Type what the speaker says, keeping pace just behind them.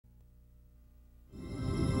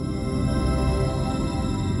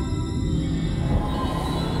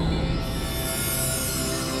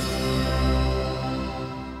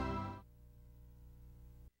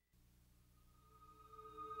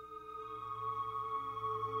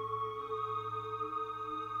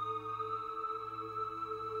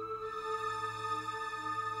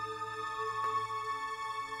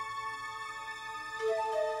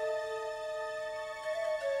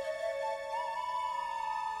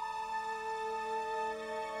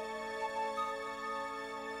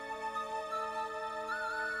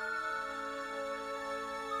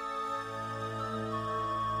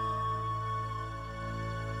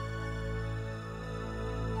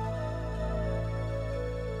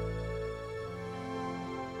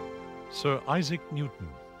Sir Isaac Newton.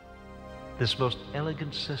 This most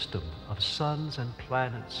elegant system of suns and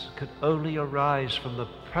planets could only arise from the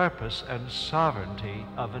purpose and sovereignty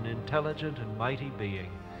of an intelligent and mighty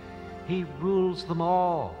being. He rules them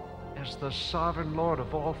all as the sovereign Lord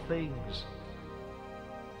of all things.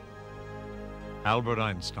 Albert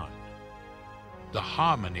Einstein. The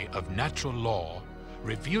harmony of natural law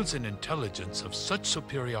reveals an intelligence of such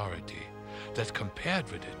superiority that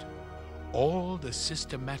compared with it, all the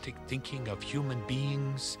systematic thinking of human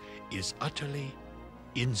beings is utterly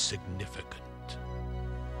insignificant.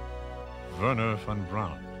 Werner von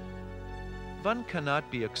Braun. One cannot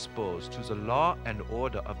be exposed to the law and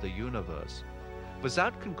order of the universe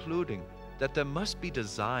without concluding that there must be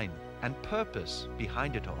design and purpose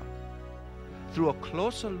behind it all. Through a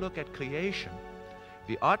closer look at creation,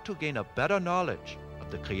 we ought to gain a better knowledge of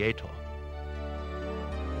the Creator.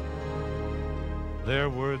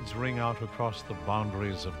 Their words ring out across the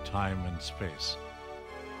boundaries of time and space.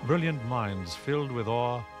 Brilliant minds filled with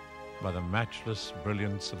awe by the matchless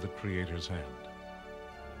brilliance of the Creator's hand.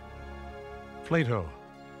 Plato.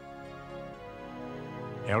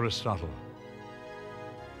 Aristotle.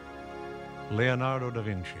 Leonardo da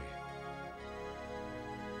Vinci.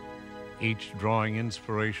 Each drawing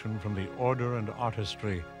inspiration from the order and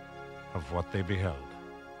artistry of what they beheld.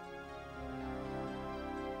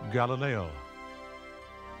 Galileo.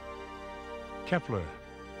 Kepler.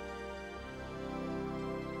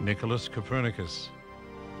 Nicholas Copernicus.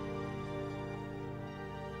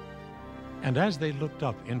 And as they looked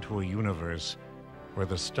up into a universe where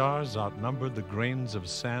the stars outnumbered the grains of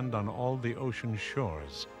sand on all the ocean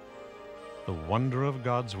shores, the wonder of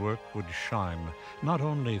God's work would shine not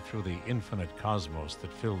only through the infinite cosmos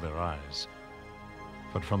that filled their eyes,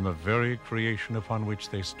 but from the very creation upon which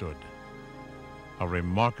they stood, a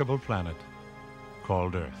remarkable planet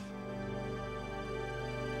called Earth.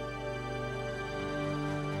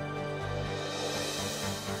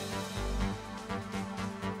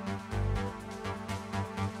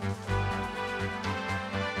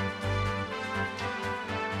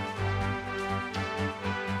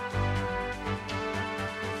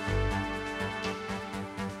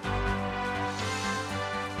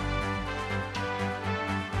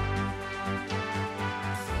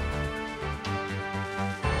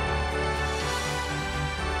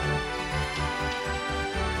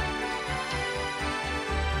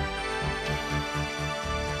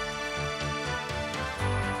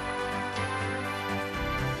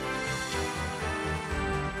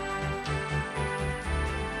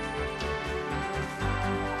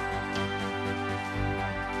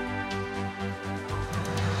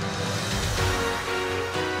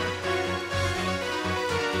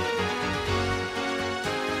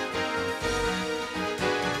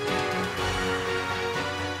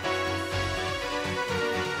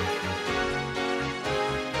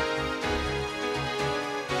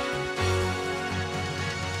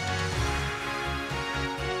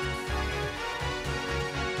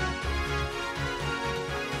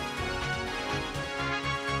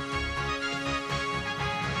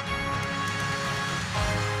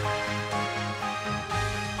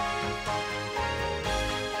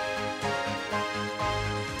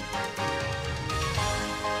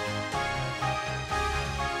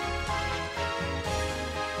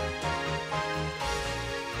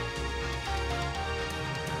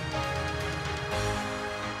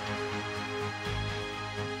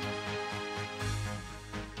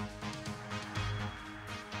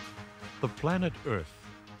 The planet Earth.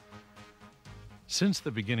 Since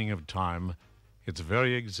the beginning of time, its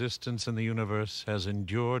very existence in the universe has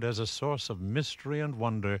endured as a source of mystery and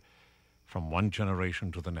wonder from one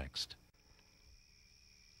generation to the next.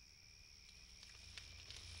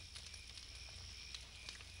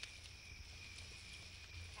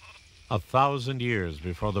 A 1,000 years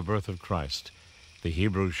before the birth of Christ, the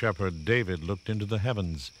Hebrew shepherd David looked into the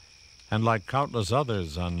heavens, and like countless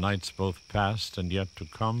others on nights both past and yet to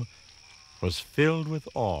come, was filled with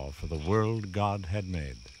awe for the world God had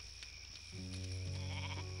made.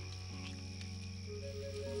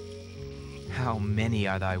 How many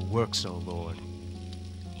are thy works, O Lord!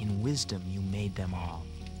 In wisdom you made them all.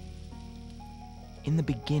 In the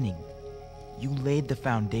beginning you laid the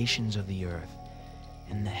foundations of the earth,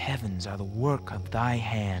 and the heavens are the work of thy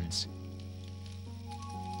hands.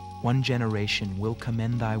 One generation will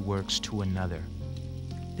commend thy works to another.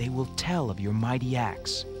 They will tell of your mighty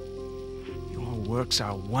acts. Your works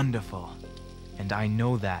are wonderful, and I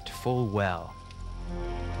know that full well.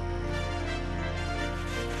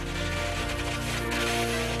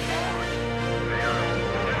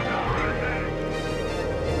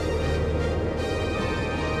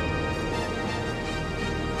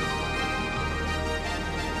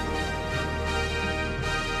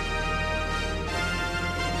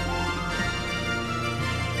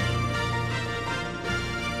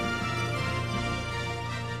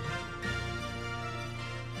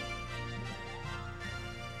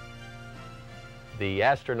 The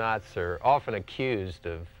astronauts are often accused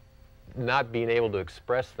of not being able to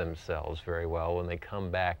express themselves very well when they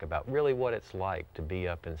come back about really what it's like to be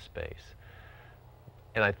up in space.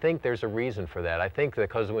 And I think there's a reason for that. I think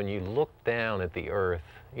because when you look down at the Earth,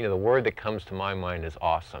 you know, the word that comes to my mind is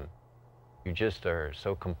awesome. You just are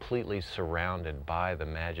so completely surrounded by the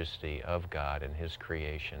majesty of God and His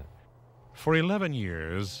creation. For 11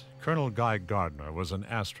 years, Colonel Guy Gardner was an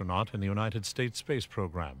astronaut in the United States space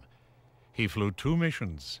program. He flew 2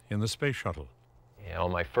 missions in the space shuttle. Yeah,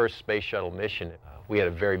 on my first space shuttle mission, we had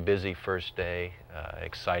a very busy first day,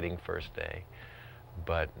 exciting first day,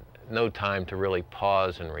 but no time to really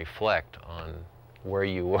pause and reflect on where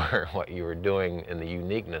you were, what you were doing, and the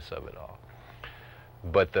uniqueness of it all.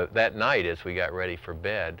 But that night, as we got ready for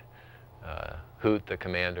bed, Hoot, the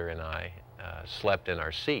commander, and I slept in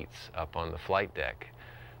our seats up on the flight deck.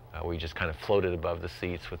 We just kind of floated above the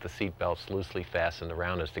seats with the seat belts loosely fastened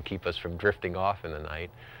around us to keep us from drifting off in the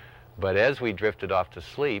night. But as we drifted off to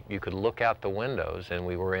sleep, you could look out the windows, and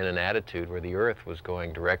we were in an attitude where the Earth was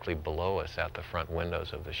going directly below us out the front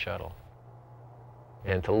windows of the shuttle.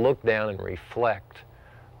 And to look down and reflect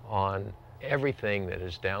on everything that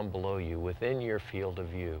is down below you within your field of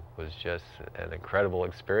view was just an incredible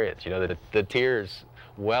experience. You know, the tears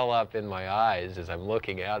well up in my eyes as I'm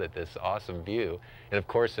looking out at this awesome view. And of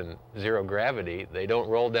course, in zero gravity, they don't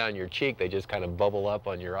roll down your cheek, they just kind of bubble up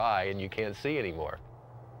on your eye and you can't see anymore.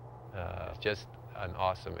 It's just an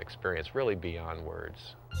awesome experience, really beyond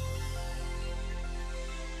words.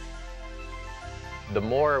 The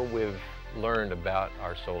more we've learned about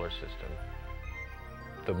our solar system,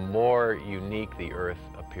 the more unique the Earth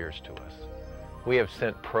appears to us. We have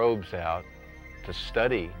sent probes out to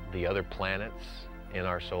study the other planets in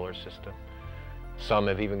our solar system. Some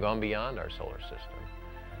have even gone beyond our solar system.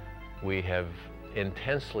 We have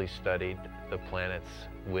intensely studied the planets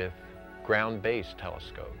with ground-based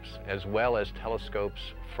telescopes, as well as telescopes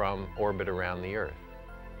from orbit around the Earth.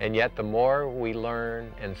 And yet, the more we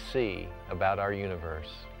learn and see about our universe,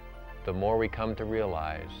 the more we come to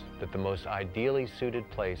realize that the most ideally suited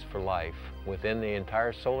place for life within the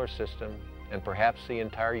entire solar system, and perhaps the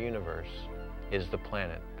entire universe, is the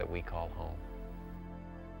planet that we call home.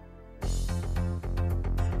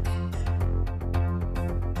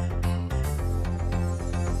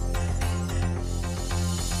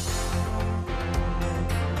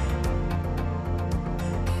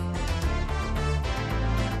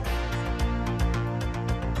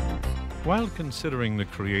 While considering the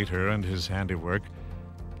Creator and His handiwork,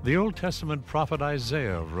 the Old Testament prophet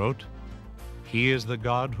Isaiah wrote, "He is the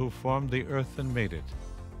God who formed the earth and made it.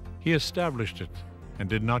 He established it and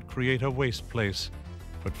did not create a waste place,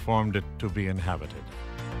 but formed it to be inhabited."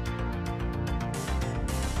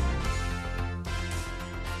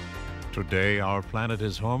 Today, our planet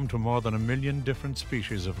is home to more than 1 million different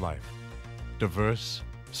species of life, diverse,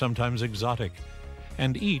 sometimes exotic,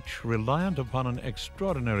 and each reliant upon an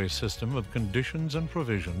extraordinary system of conditions and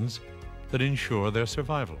provisions that ensure their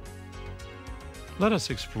survival. Let us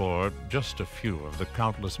explore just a few of the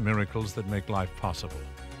countless miracles that make life possible.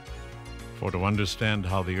 For to understand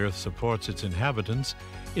how the earth supports its inhabitants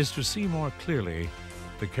is to see more clearly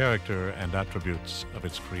the character and attributes of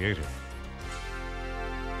its Creator.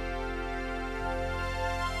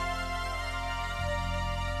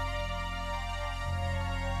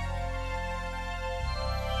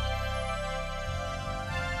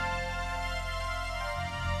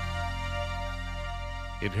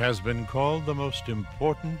 It has been called the most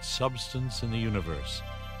important substance in the universe,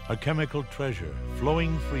 a chemical treasure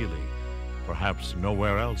flowing freely, perhaps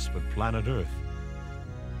nowhere else but planet Earth.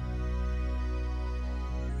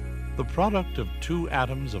 The product of 2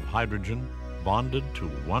 atoms of hydrogen bonded to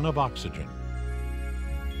 1 of oxygen.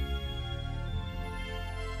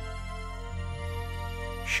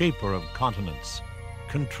 Shaper of continents,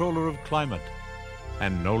 controller of climate,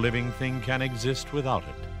 and no living thing can exist without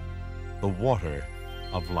it. The water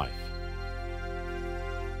of life.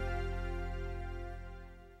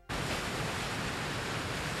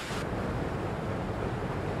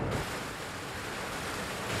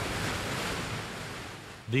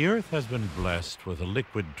 The Earth has been blessed with a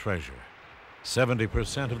liquid treasure.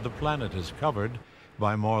 70% of the planet is covered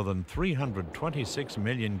by more than 326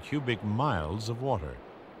 million cubic miles of water.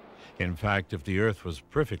 In fact, if the Earth was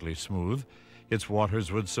perfectly smooth, its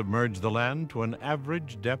waters would submerge the land to an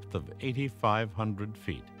average depth of 8,500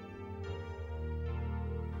 feet.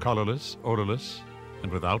 Colorless, odorless, and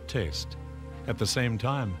without taste. At the same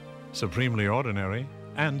time, supremely ordinary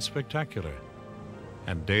and spectacular.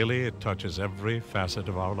 And daily it touches every facet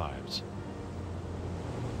of our lives.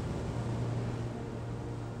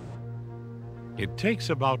 It takes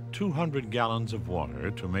about 200 gallons of water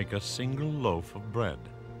to make a single loaf of bread,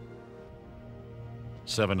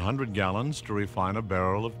 700 gallons to refine a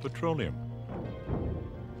barrel of petroleum,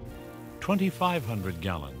 2,500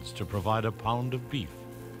 gallons to provide a pound of beef,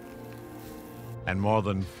 and more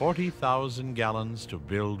than 40,000 gallons to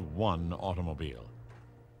build one automobile.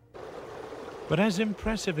 But as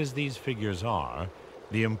impressive as these figures are,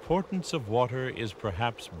 the importance of water is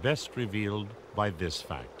perhaps best revealed by this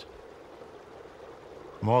fact.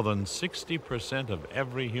 More than 60% of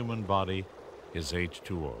every human body is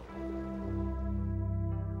H2O.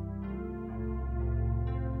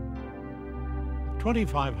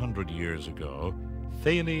 "2,500 years ago,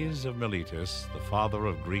 Thales of Miletus, the father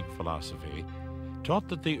of Greek philosophy, taught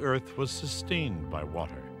that the earth was sustained by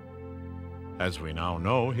water. As we now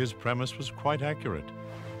know, his premise was quite accurate.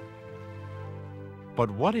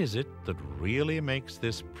 But what is it that really makes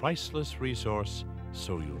this priceless resource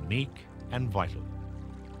so unique and vital?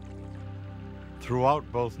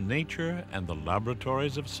 Throughout both nature and the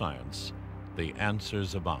laboratories of science, the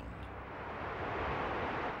answers abound.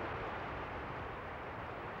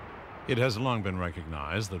 It has long been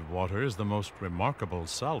recognized that water is the most remarkable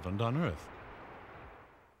solvent on Earth.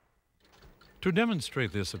 To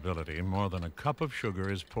demonstrate this ability, more than a cup of sugar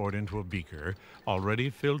is poured into a beaker already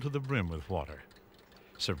filled to the brim with water.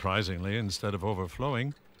 Surprisingly, instead of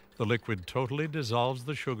overflowing, the liquid totally dissolves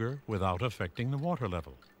the sugar without affecting the water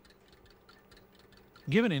level.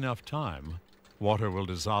 Given enough time, water will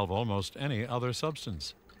dissolve almost any other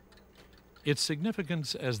substance. Its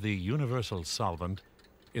significance as the universal solvent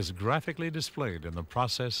is graphically displayed in the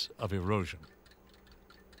process of erosion.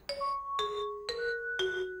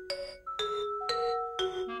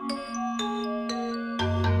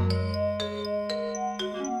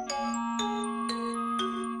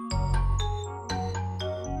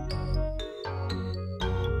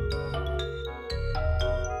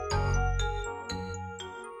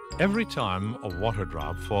 Every time a water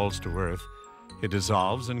drop falls to Earth, it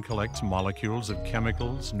dissolves and collects molecules of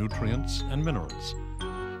chemicals, nutrients, and minerals.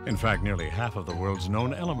 In fact, nearly half of the world's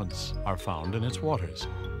known elements are found in its waters.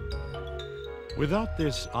 Without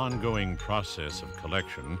this ongoing process of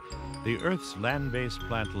collection, the Earth's land-based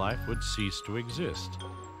plant life would cease to exist.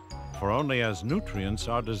 For only as nutrients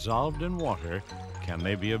are dissolved in water can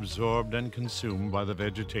they be absorbed and consumed by the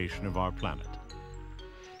vegetation of our planet.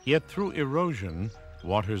 Yet through erosion,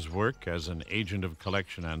 water's work as an agent of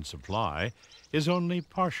collection and supply is only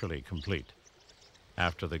partially complete.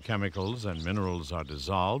 After the chemicals and minerals are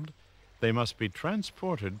dissolved, they must be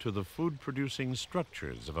transported to the food-producing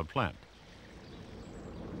structures of a plant.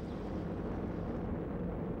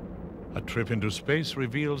 A trip into space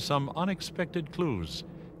reveals some unexpected clues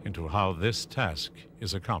into how this task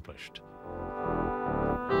is accomplished.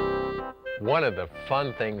 One of the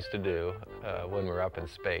fun things to do when we're up in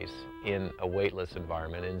space in a weightless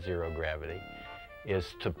environment in zero gravity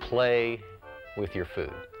is to play with your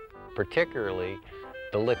food, particularly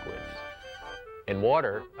the liquids. And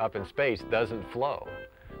water up in space doesn't flow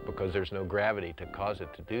because there's no gravity to cause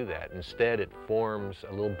it to do that. Instead, it forms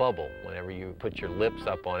a little bubble whenever you put your lips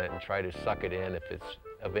up on it and try to suck it in. If it's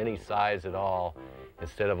of any size at all,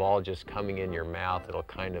 instead of all just coming in your mouth, it'll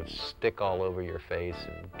kind of stick all over your face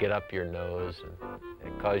and get up your nose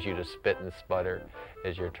and cause you to spit and sputter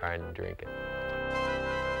as you're trying to drink it.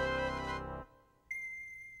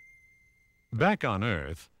 Back on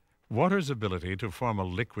Earth, water's ability to form a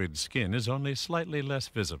liquid skin is only slightly less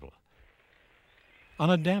visible. On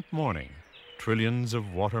a damp morning, trillions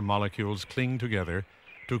of water molecules cling together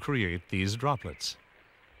to create these droplets.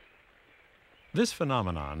 This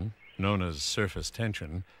phenomenon, known as surface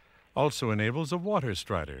tension, also enables a water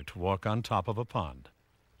strider to walk on top of a pond,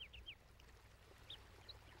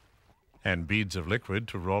 and beads of liquid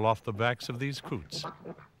to roll off the backs of these coots.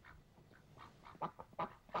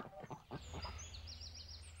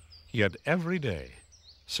 Yet every day,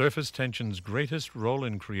 surface tension's greatest role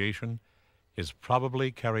in creation is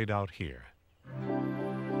probably carried out here.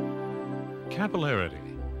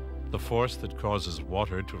 Capillarity, the force that causes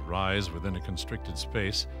water to rise within a constricted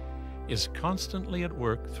space, is constantly at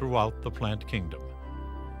work throughout the plant kingdom.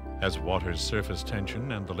 As water's surface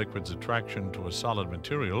tension and the liquid's attraction to a solid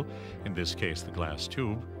material, in this case the glass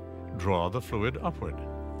tube, draw the fluid upward.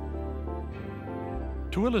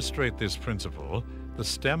 To illustrate this principle, the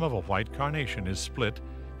stem of a white carnation is split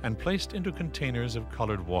and placed into containers of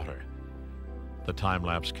colored water. The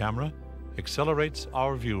time-lapse camera accelerates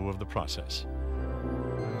our view of the process.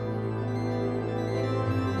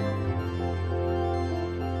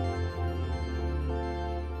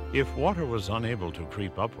 If water was unable to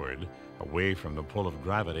creep upward, away from the pull of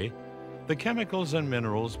gravity, The chemicals and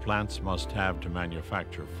minerals plants must have to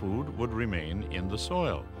manufacture food would remain in the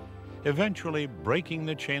soil, eventually breaking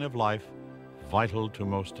the chain of life vital to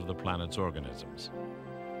most of the planet's organisms.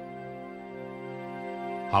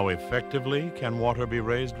 How effectively can water be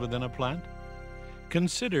raised within a plant?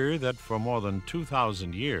 Consider that for more than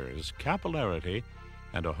 2,000 years, capillarity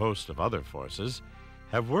and a host of other forces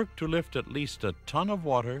have worked to lift at least a ton of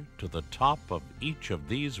water to the top of each of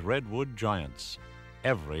these redwood giants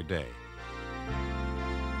every day.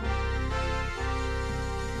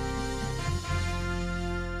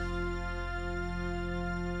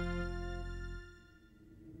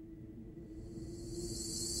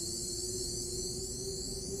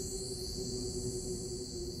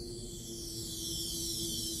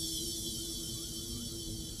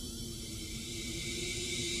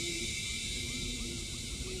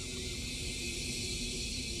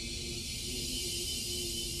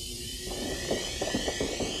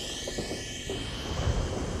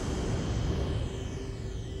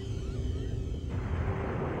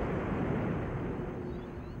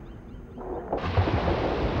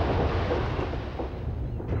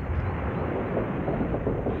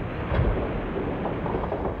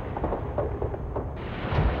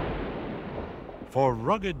 For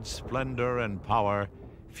rugged splendor and power,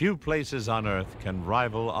 few places on Earth can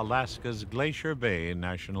rival Alaska's Glacier Bay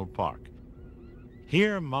National Park.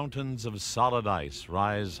 Here, mountains of solid ice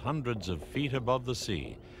rise hundreds of feet above the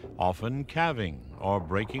sea, often calving or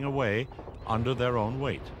breaking away under their own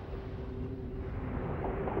weight.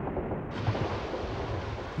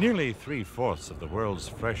 Nearly 3/4 of the world's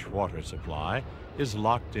fresh water supply is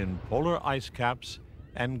locked in polar ice caps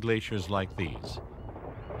and glaciers like these.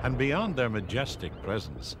 And beyond their majestic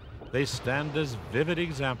presence, they stand as vivid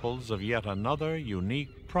examples of yet another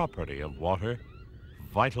unique property of water,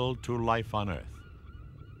 vital to life on Earth.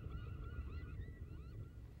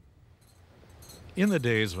 In the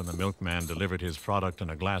days when the milkman delivered his product in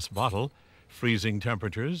a glass bottle, freezing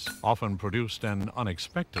temperatures often produced an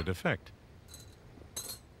unexpected effect.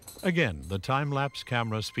 Again, the time-lapse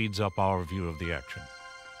camera speeds up our view of the action.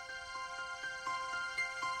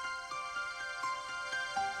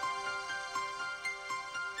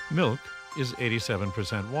 Milk is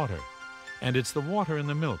 87% water, and it's the water in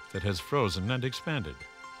the milk that has frozen and expanded.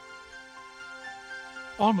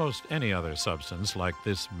 Almost any other substance like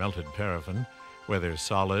this melted paraffin, whether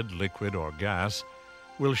solid, liquid, or gas,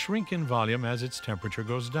 will shrink in volume as its temperature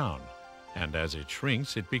goes down, and as it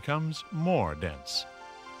shrinks, it becomes more dense.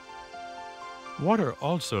 Water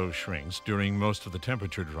also shrinks during most of the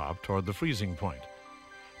temperature drop toward the freezing point.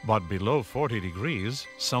 But below 40 degrees,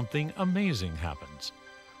 something amazing happens.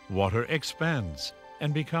 Water expands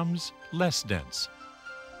and becomes less dense.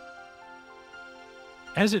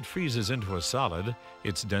 As it freezes into a solid,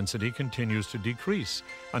 its density continues to decrease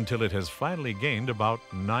until it has finally gained about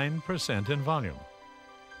 9% in volume.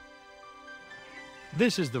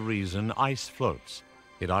 This is the reason ice floats.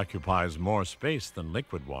 It occupies more space than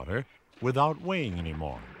liquid water without weighing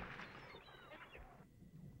anymore.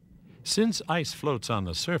 Since ice floats on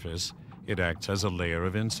the surface, it acts as a layer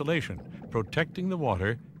of insulation, protecting the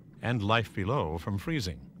water and life below from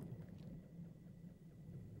freezing.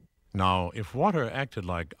 Now, if water acted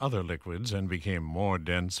like other liquids and became more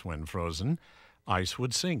dense when frozen, ice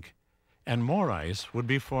would sink, and more ice would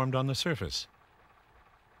be formed on the surface.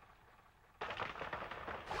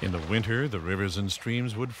 In the winter, the rivers and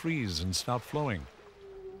streams would freeze and stop flowing.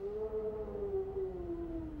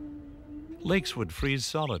 Lakes would freeze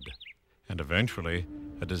solid, and eventually,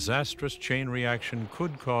 a disastrous chain reaction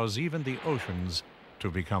could cause even the oceans to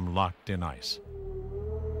become locked in ice.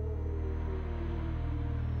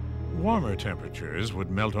 Warmer temperatures would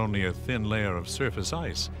melt only a thin layer of surface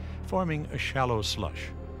ice, forming a shallow slush.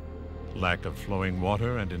 Lack of flowing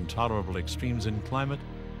water and intolerable extremes in climate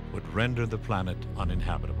would render the planet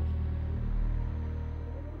uninhabitable.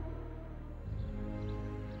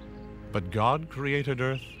 But God created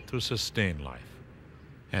Earth to sustain life,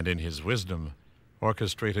 and in His wisdom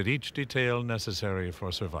orchestrated each detail necessary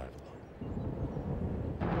for survival.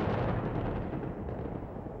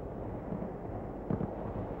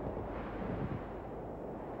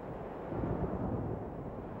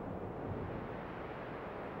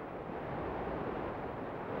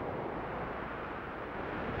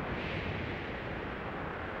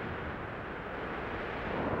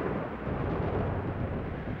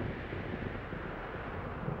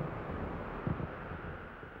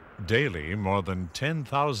 Daily, more than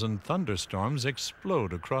 10,000 thunderstorms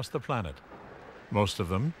explode across the planet, most of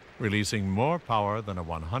them releasing more power than a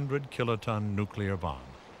 100-kiloton nuclear bomb.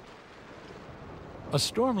 A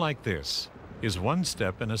storm like this is one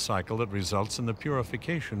step in a cycle that results in the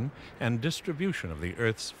purification and distribution of the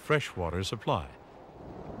Earth's freshwater supply.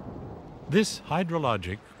 This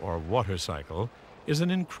hydrologic, or water cycle, is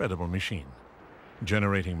an incredible machine,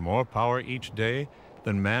 generating more power each day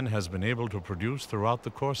than man has been able to produce throughout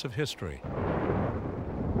the course of history.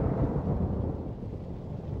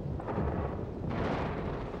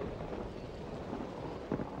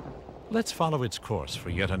 Let's follow its course for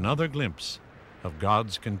yet another glimpse of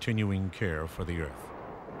God's continuing care for the earth.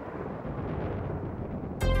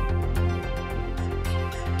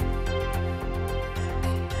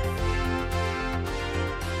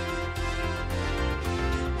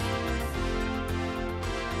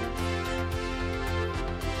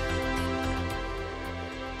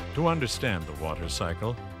 To understand the water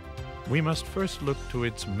cycle, we must first look to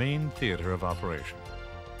its main theater of operation.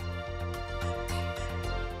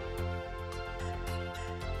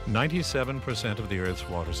 97% of the Earth's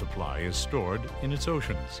water supply is stored in its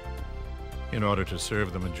oceans. In order to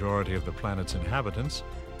serve the majority of the planet's inhabitants,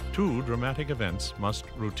 two dramatic events must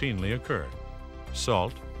routinely occur.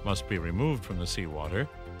 Salt must be removed from the seawater,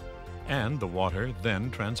 and the water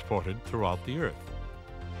then transported throughout the Earth.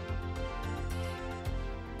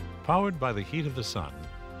 Powered by the heat of the sun,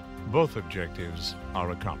 both objectives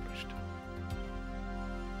are accomplished.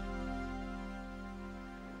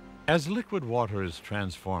 As liquid water is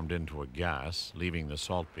transformed into a gas, leaving the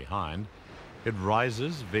salt behind, it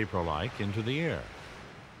rises vapor-like into the air.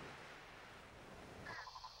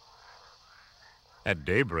 At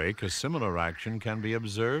daybreak, a similar action can be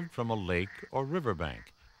observed from a lake or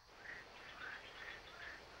riverbank.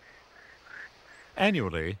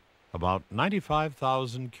 Annually, about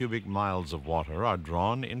 95,000 cubic miles of water are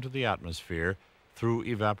drawn into the atmosphere through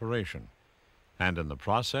evaporation, and in the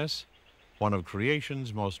process, one of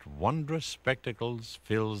creation's most wondrous spectacles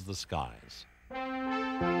fills the skies.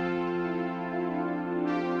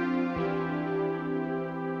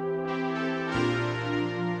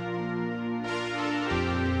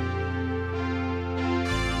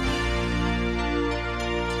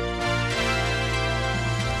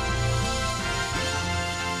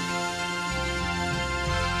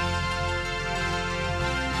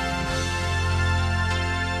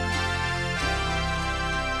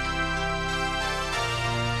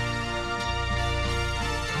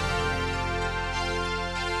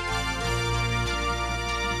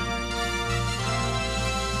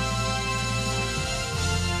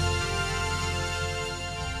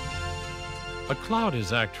 A cloud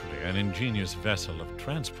is actually an ingenious vessel of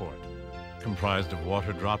transport. Comprised of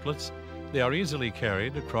water droplets, they are easily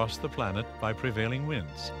carried across the planet by prevailing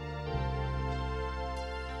winds.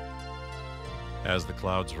 As the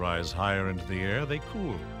clouds rise higher into the air, they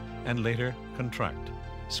cool and later contract,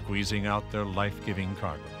 squeezing out their life-giving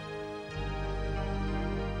cargo.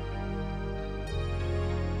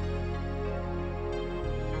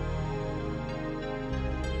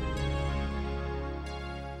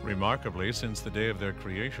 Remarkably, since the day of their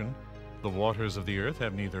creation, the waters of the earth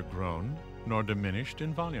have neither grown nor diminished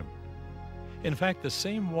in volume. In fact, the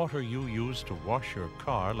same water you used to wash your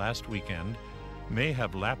car last weekend may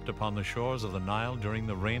have lapped upon the shores of the Nile during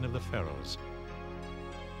the reign of the pharaohs.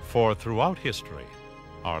 For throughout history,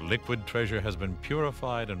 our liquid treasure has been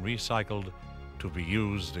purified and recycled to be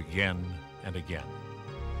used again and again.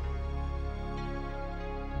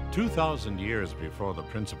 2,000 years before the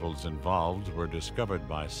principles involved were discovered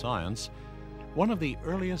by science, one of the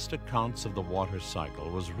earliest accounts of the water cycle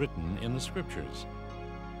was written in the scriptures.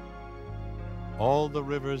 All the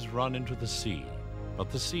rivers run into the sea,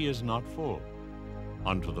 but the sea is not full.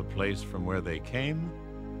 Unto the place from where they came,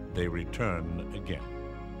 they return again.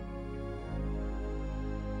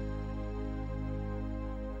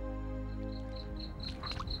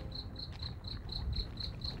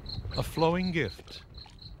 A flowing gift,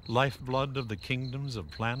 lifeblood of the kingdoms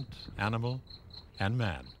of plant, animal, and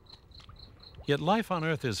man. Yet life on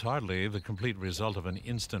Earth is hardly the complete result of an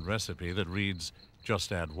instant recipe that reads,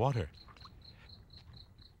 just add water.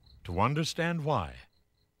 To understand why,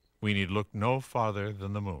 we need look no farther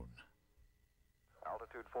than the moon.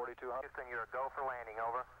 Altitude 4200. Houston, you're a go for landing,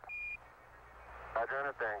 over. Roger,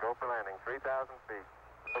 understand, go for landing, 3,000 feet.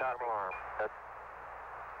 Shot alarm. That's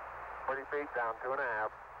 40 feet down, 2.5.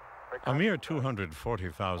 A mere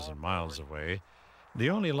 240,000 miles away, the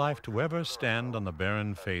only life to ever stand on the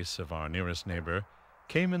barren face of our nearest neighbor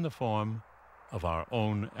came in the form of our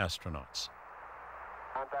own astronauts.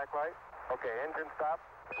 Contact light. Okay, engine stop.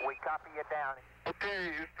 We copy you down.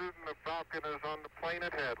 Okay, Houston, the Falcon is on the plane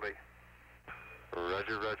at Hadley.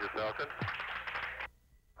 Roger, roger, Falcon.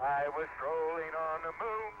 I was strolling on the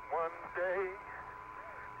moon one day.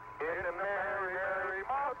 In the merry, merry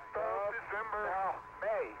month of December. No,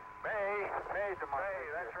 May's the month. May,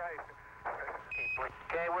 that's right.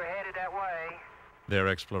 Okay, we're headed that way. Their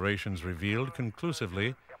explorations revealed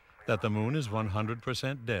conclusively that the moon is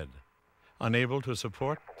 100% dead, unable to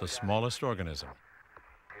support the smallest organism.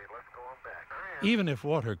 Even if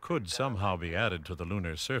water could somehow be added to the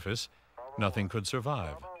lunar surface, nothing could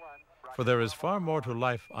survive, for there is far more to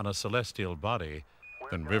life on a celestial body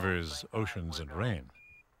than rivers, oceans, and rain.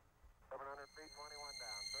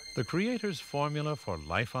 The Creator's formula for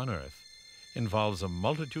life on Earth involves a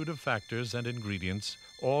multitude of factors and ingredients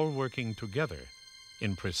all working together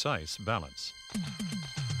in precise balance.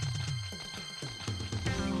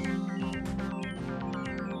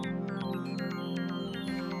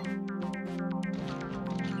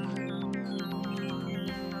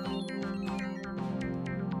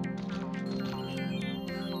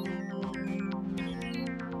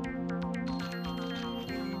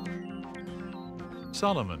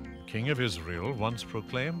 Solomon, king of Israel, once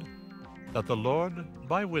proclaimed that the Lord,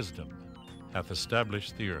 by wisdom, hath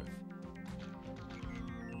established the earth.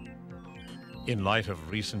 In light of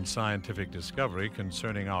recent scientific discovery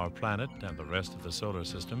concerning our planet and the rest of the solar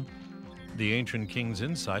system, the ancient king's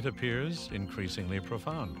insight appears increasingly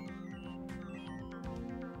profound.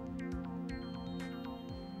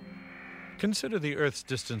 Consider the Earth's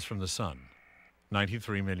distance from the Sun,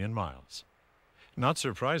 93 million miles. Not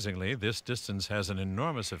surprisingly, this distance has an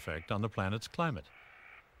enormous effect on the planet's climate.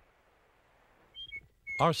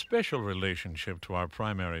 Our special relationship to our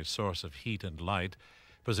primary source of heat and light,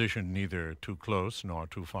 positioned neither too close nor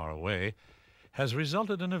too far away, has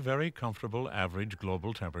resulted in a very comfortable average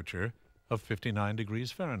global temperature of 59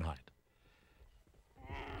 degrees Fahrenheit.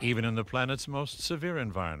 Even in the planet's most severe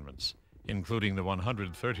environments, including the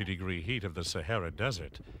 130-degree heat of the Sahara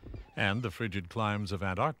Desert and the frigid climes of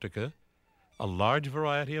Antarctica, a large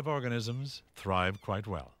variety of organisms thrive quite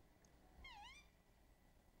well.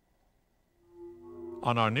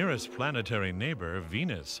 On our nearest planetary neighbor,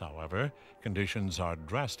 Venus, however, conditions are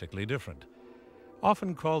drastically different.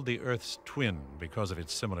 Often called the Earth's twin because of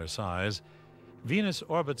its similar size, Venus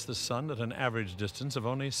orbits the Sun at an average distance of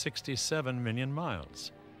only 67 million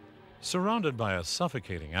miles. Surrounded by a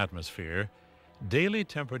suffocating atmosphere, daily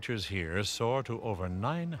temperatures here soar to over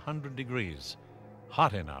 900 degrees,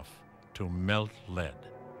 hot enough to melt lead.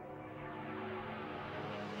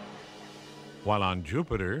 While on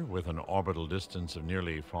Jupiter, with an orbital distance of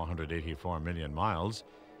nearly 484 million miles,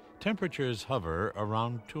 temperatures hover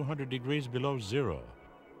around 200 degrees below zero.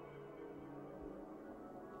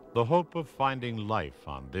 The hope of finding life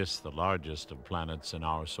on this, the largest of planets in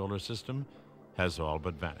our solar system, has all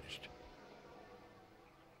but vanished.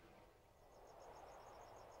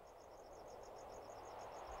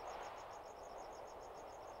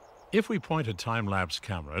 If we point a time-lapse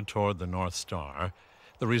camera toward the North Star,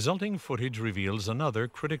 the resulting footage reveals another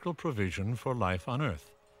critical provision for life on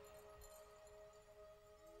Earth.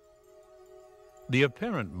 The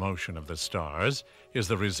apparent motion of the stars is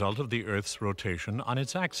the result of the Earth's rotation on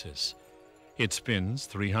its axis. It spins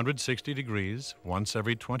 360 degrees once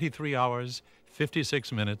every 23 hours,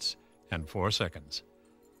 56 minutes, and 4 seconds.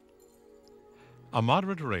 A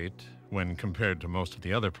moderate rate, when compared to most of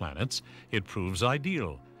the other planets, it proves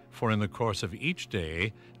ideal, for in the course of each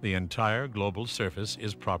day, the entire global surface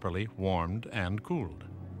is properly warmed and cooled.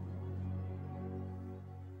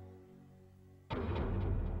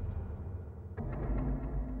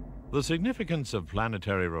 The significance of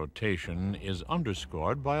planetary rotation is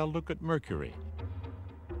underscored by a look at Mercury.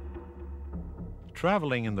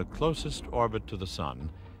 Traveling in the closest orbit to the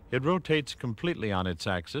Sun, it rotates completely on its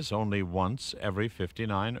axis only once every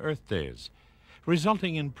 59 Earth days,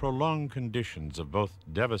 resulting in prolonged conditions of both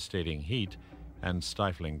devastating heat and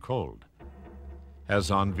stifling cold. As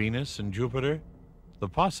on Venus and Jupiter, the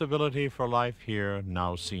possibility for life here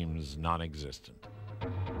now seems non-existent.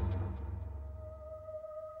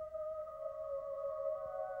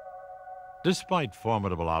 Despite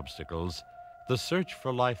formidable obstacles, the search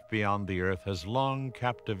for life beyond the Earth has long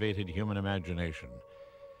captivated human imagination,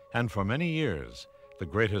 and for many years, the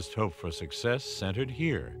greatest hope for success centered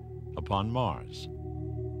here, upon Mars.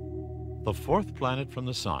 The fourth planet from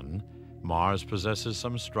the Sun, Mars possesses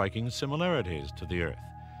some striking similarities to the Earth,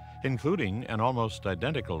 including an almost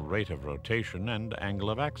identical rate of rotation and angle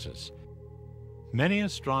of axis. Many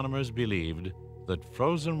astronomers believed that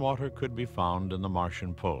frozen water could be found in the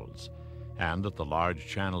Martian poles, and that the large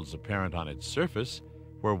channels apparent on its surface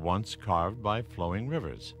were once carved by flowing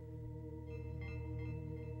rivers.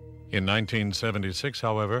 In 1976,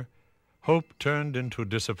 however, hope turned into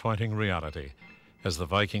disappointing reality as the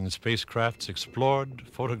Viking spacecrafts explored,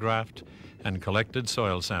 photographed, and collected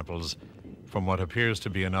soil samples from what appears to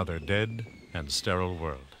be another dead and sterile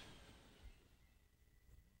world.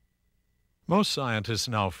 Most scientists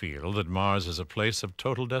now feel that Mars is a place of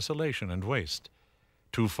total desolation and waste,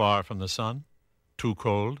 too far from the sun, too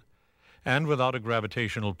cold, and without a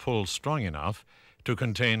gravitational pull strong enough to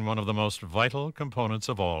contain one of the most vital components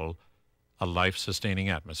of all, a life-sustaining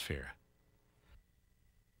atmosphere.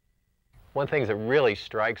 One thing that really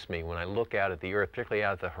strikes me when I look out at the Earth, particularly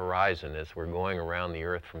out at the horizon as we're going around the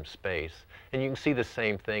Earth from space, and you can see the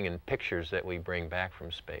same thing in pictures that we bring back from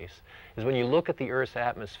space, is when you look at the Earth's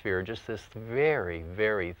atmosphere, just this very,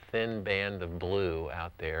 very thin band of blue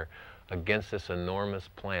out there against this enormous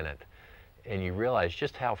planet, and you realize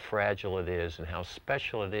just how fragile it is and how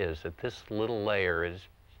special it is that this little layer is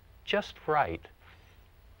just right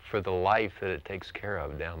for the life that it takes care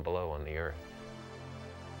of down below on the Earth.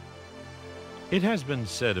 It has been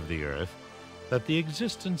said of the Earth that the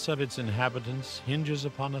existence of its inhabitants hinges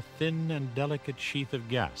upon a thin and delicate sheath of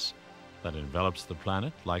gas that envelops the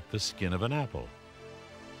planet like the skin of an apple.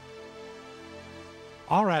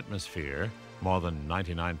 Our atmosphere, more than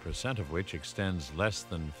 99% of which extends less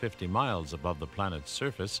than 50 miles above the planet's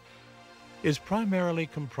surface, is primarily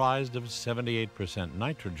comprised of 78%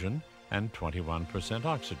 nitrogen and 21%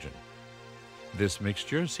 oxygen. This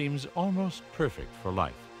mixture seems almost perfect for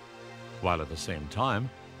life, while at the same time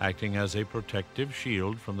acting as a protective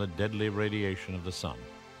shield from the deadly radiation of the sun.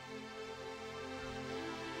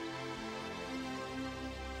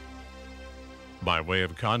 By way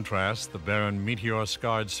of contrast, the barren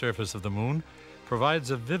meteor-scarred surface of the moon provides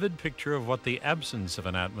a vivid picture of what the absence of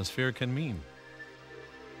an atmosphere can mean.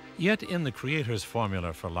 Yet in the Creator's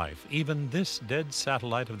formula for life, even this dead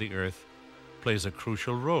satellite of the Earth plays a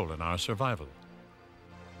crucial role in our survival.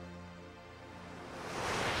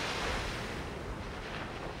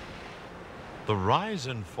 The rise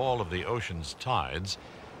and fall of the ocean's tides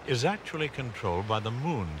is actually controlled by the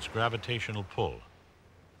moon's gravitational pull.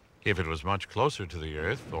 If it was much closer to the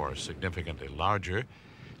Earth, or significantly larger,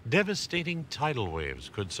 devastating tidal waves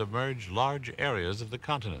could submerge large areas of the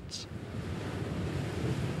continents.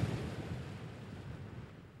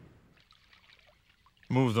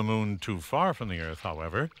 Move the moon too far from the Earth,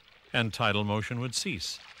 however, and tidal motion would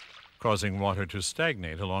cease, causing water to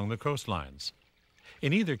stagnate along the coastlines.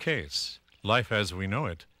 In either case, life as we know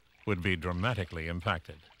it would be dramatically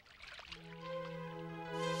impacted.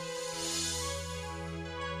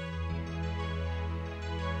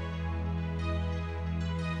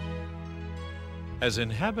 As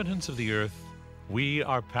inhabitants of the Earth, we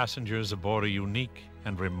are passengers aboard a unique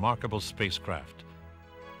and remarkable spacecraft.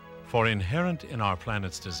 For inherent in our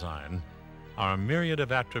planet's design are a myriad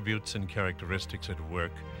of attributes and characteristics at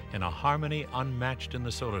work in a harmony unmatched in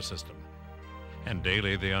the solar system. And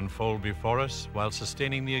daily they unfold before us while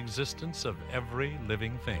sustaining the existence of every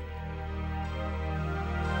living thing.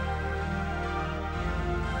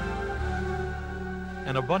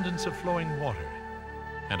 An abundance of flowing water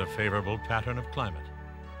and a favorable pattern of climate.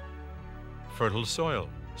 Fertile soil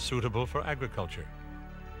suitable for agriculture.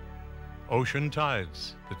 Ocean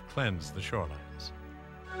tides that cleanse the shorelines.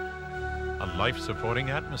 A life-supporting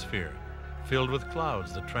atmosphere filled with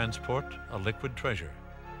clouds that transport a liquid treasure.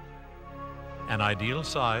 An ideal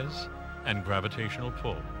size and gravitational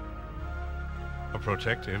pull. A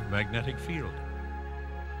protective magnetic field.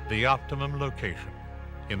 The optimum location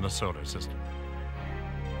in the solar system.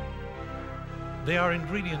 They are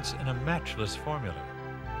ingredients in a matchless formula,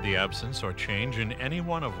 the absence or change in any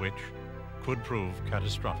one of which could prove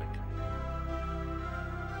catastrophic.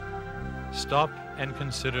 Stop and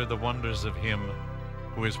consider the wonders of Him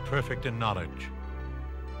who is perfect in knowledge.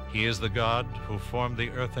 He is the God who formed the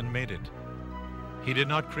earth and made it. He did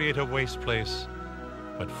not create a waste place,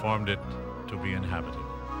 but formed it to be inhabited.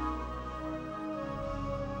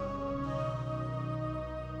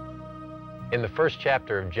 In the first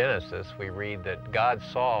chapter of Genesis, we read that God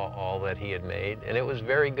saw all that He had made, and it was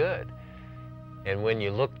very good. And when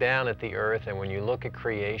you look down at the earth and when you look at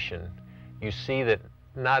creation, you see that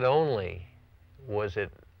not only was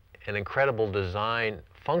it an incredible design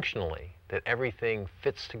functionally, that everything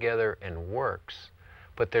fits together and works,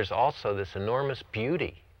 but there's also this enormous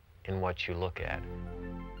beauty in what you look at.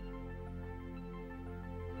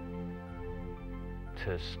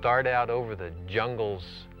 To start out over the jungles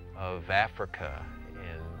of Africa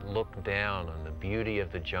and look down on the beauty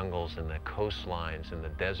of the jungles and the coastlines and the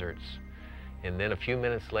deserts, and then a few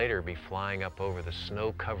minutes later be flying up over the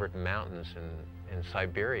snow-covered mountains in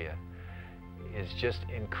Siberia is just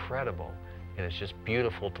incredible. And it's just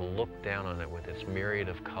beautiful to look down on it with its myriad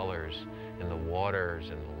of colors in the waters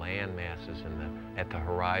and the land masses and at the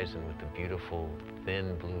horizon with the beautiful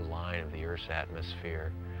thin blue line of the Earth's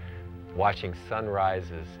atmosphere. Watching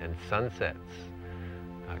sunrises and sunsets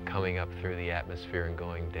coming up through the atmosphere and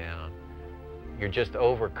going down. You're just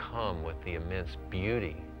overcome with the immense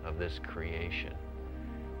beauty of this creation.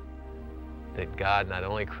 That God not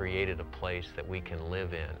only created a place that we can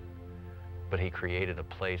live in, but He created a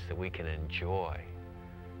place that we can enjoy,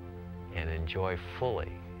 and enjoy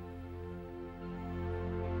fully.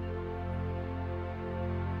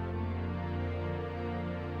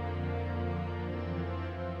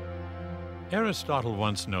 Aristotle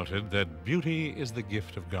once noted that beauty is the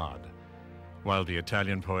gift of God, while the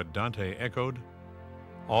Italian poet Dante echoed,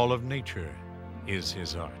 "All of nature is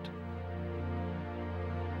his art."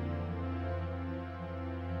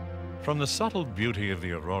 From the subtle beauty of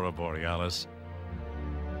the aurora borealis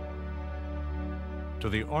to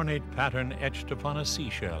the ornate pattern etched upon a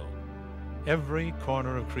seashell, every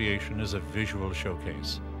corner of creation is a visual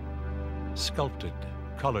showcase, sculpted,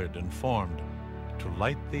 colored, and formed to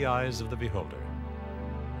light the eyes of the beholder.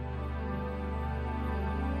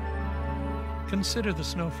 Consider the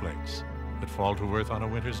snowflakes that fall to earth on a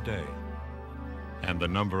winter's day, and the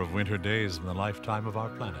number of winter days in the lifetime of our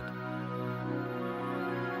planet.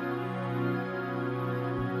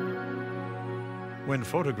 When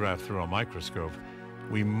photographed through a microscope,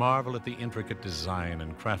 we marvel at the intricate design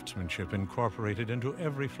and craftsmanship incorporated into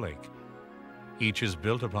every flake. Each is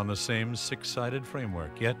built upon the same six-sided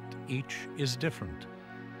framework, yet each is different.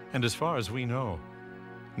 And as far as we know,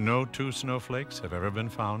 no two snowflakes have ever been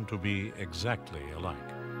found to be exactly alike.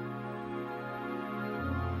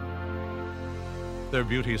 Their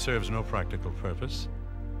beauty serves no practical purpose.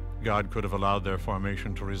 God could have allowed their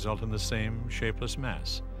formation to result in the same shapeless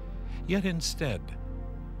mass. Yet instead,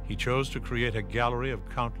 He chose to create a gallery of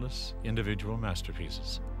countless individual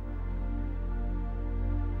masterpieces.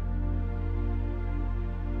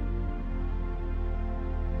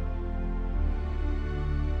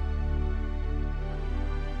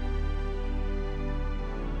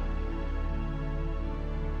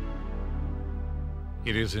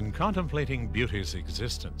 It is in contemplating beauty's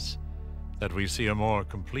existence that we see a more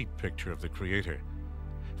complete picture of the Creator.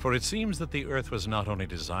 For it seems that the earth was not only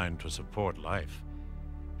designed to support life,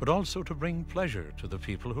 but also to bring pleasure to the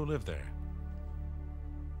people who live there.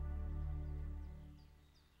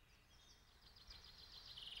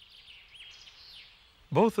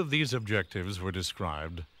 Both of these objectives were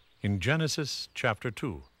described in Genesis chapter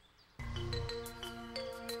 2.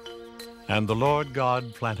 And the Lord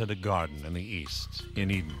God planted a garden in the east, in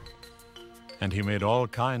Eden. And He made all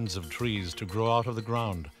kinds of trees to grow out of the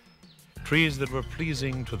ground, trees that were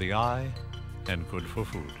pleasing to the eye and good for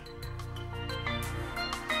food.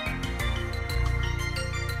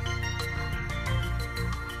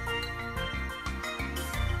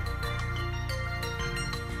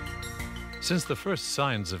 Since the first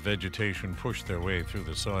signs of vegetation pushed their way through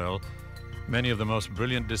the soil, many of the most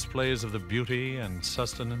brilliant displays of the beauty and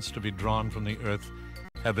sustenance to be drawn from the earth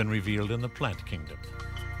have been revealed in the plant kingdom.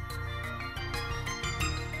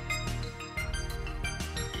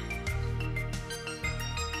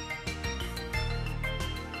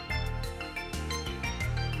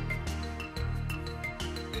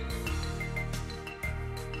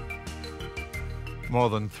 More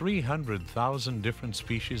than 300,000 different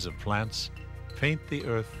species of plants paint the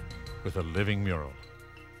earth with a living mural.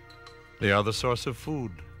 They are the source of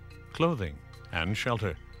food, clothing, and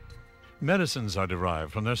shelter. Medicines are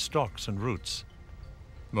derived from their stalks and roots.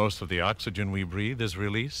 Most of the oxygen we breathe is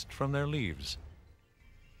released from their leaves.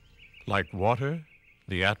 Like water,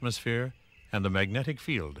 the atmosphere, and the magnetic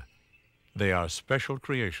field, they are special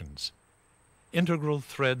creations, integral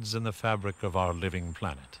threads in the fabric of our living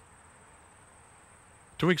planet.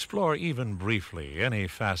 To explore even briefly any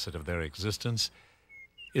facet of their existence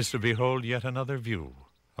is to behold yet another view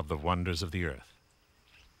of the wonders of the earth.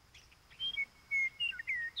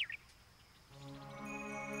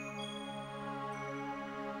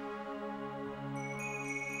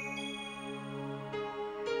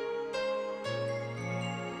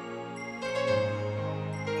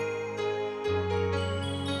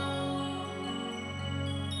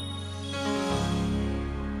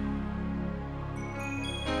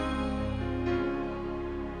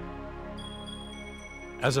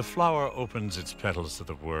 As a flower opens its petals to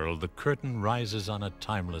the world, the curtain rises on a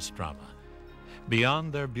timeless drama.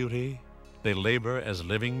 Beyond their beauty, they labor as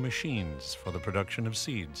living machines for the production of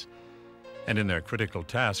seeds. And in their critical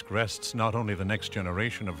task rests not only the next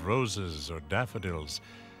generation of roses or daffodils,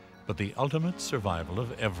 but the ultimate survival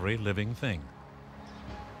of every living thing.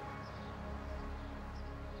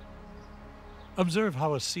 Observe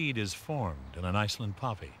how a seed is formed in an Iceland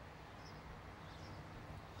poppy.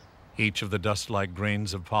 Each of the dust-like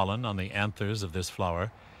grains of pollen on the anthers of this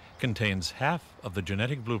flower contains half of the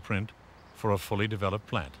genetic blueprint for a fully developed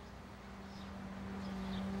plant.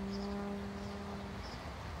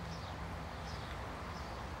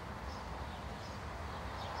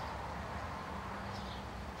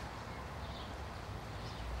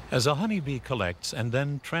 As a honeybee collects and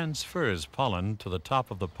then transfers pollen to the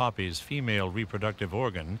top of the poppy's female reproductive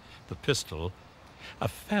organ, the pistil, a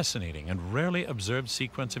fascinating and rarely observed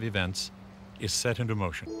sequence of events is set into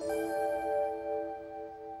motion.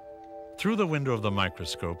 Through the window of the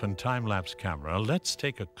microscope and time-lapse camera, let's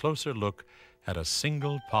take a closer look at a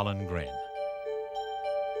single pollen grain.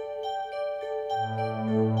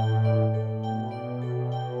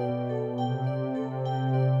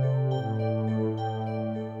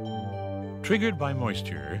 Triggered by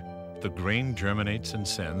moisture, the grain germinates and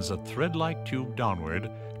sends a thread-like tube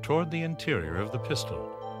downward toward the interior of the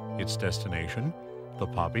pistil. Its destination, the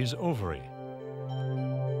poppy's ovary.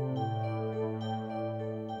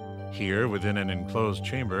 Here, within an enclosed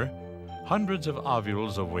chamber, hundreds of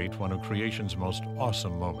ovules await one of creation's most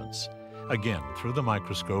awesome moments. Again, through the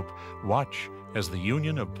microscope, watch as the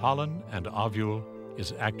union of pollen and ovule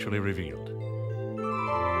is actually revealed.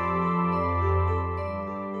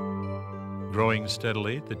 Growing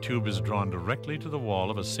steadily, the tube is drawn directly to the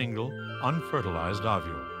wall of a single, unfertilized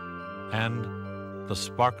ovule, and the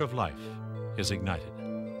spark of life is ignited.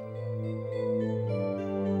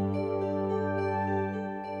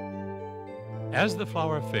 As the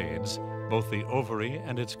flower fades, both the ovary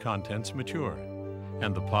and its contents mature,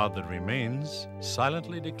 and the pod that remains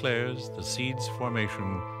silently declares the seed's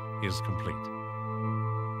formation is complete.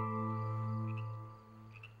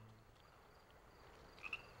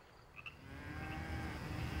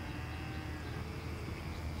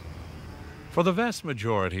 For the vast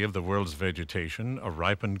majority of the world's vegetation, a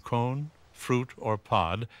ripened cone, fruit, or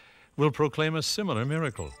pod will proclaim a similar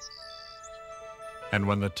miracle. And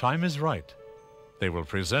when the time is right, they will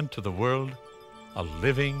present to the world a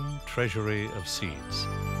living treasury of seeds.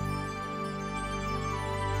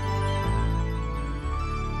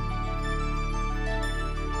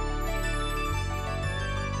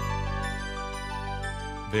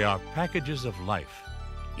 They are packages of life,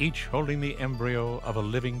 each holding the embryo of a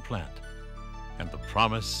living plant and the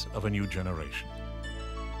promise of a new generation.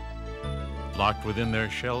 Locked within their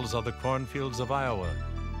shells are the cornfields of Iowa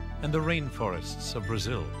and the rainforests of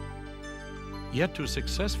Brazil. Yet to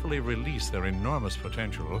successfully release their enormous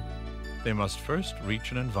potential, they must first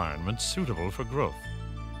reach an environment suitable for growth.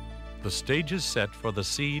 The stage is set for the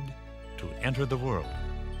seed to enter the world.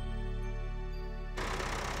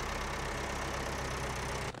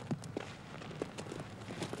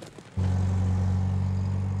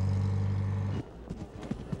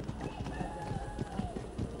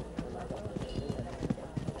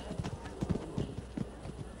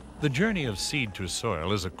 The journey of seed to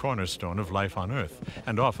soil is a cornerstone of life on Earth,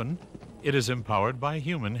 and often it is empowered by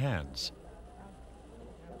human hands.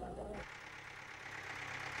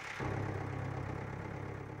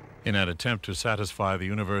 In an attempt to satisfy the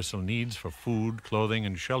universal needs for food, clothing,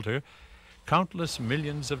 and shelter, countless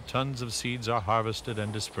millions of tons of seeds are harvested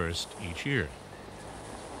and dispersed each year.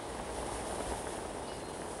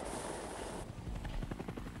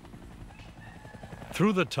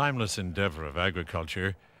 Through the timeless endeavor of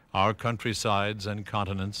agriculture, our countrysides and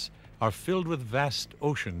continents are filled with vast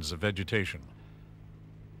oceans of vegetation.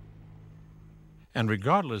 And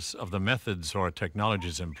regardless of the methods or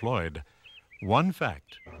technologies employed, one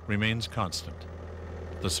fact remains constant.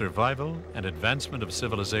 The survival and advancement of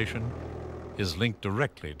civilization is linked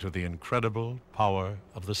directly to the incredible power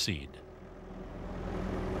of the seed.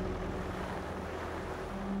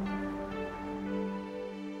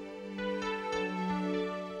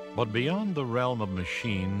 But beyond the realm of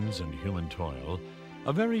machines and human toil,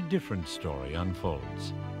 a very different story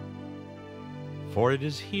unfolds. For it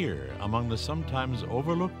is here, among the sometimes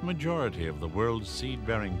overlooked majority of the world's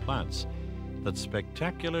seed-bearing plants, that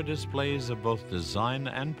spectacular displays of both design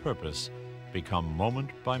and purpose become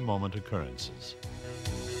moment-by-moment occurrences.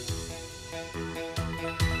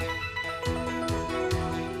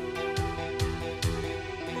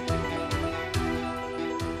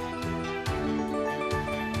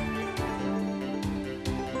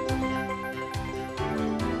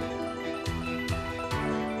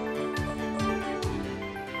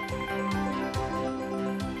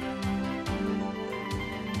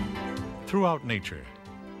 Throughout nature,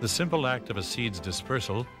 the simple act of a seed's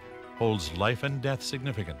dispersal holds life and death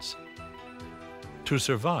significance. To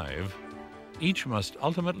survive, each must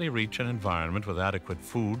ultimately reach an environment with adequate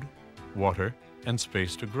food, water, and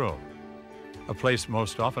space to grow, a place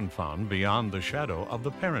most often found beyond the shadow of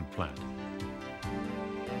the parent plant.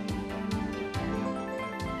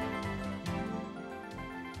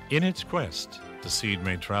 In its quest, the seed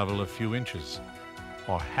may travel a few inches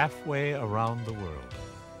or halfway around the world.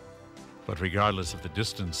 But regardless of the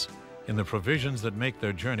distance, in the provisions that make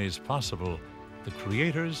their journeys possible, the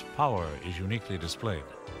Creator's power is uniquely displayed.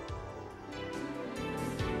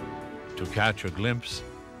 To catch a glimpse,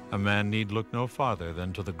 a man need look no farther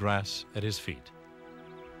than to the grass at his feet.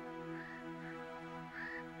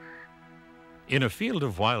 In a field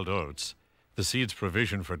of wild oats, the seed's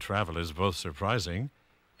provision for travel is both surprising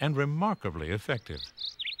and remarkably effective.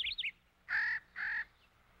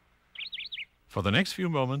 For the next few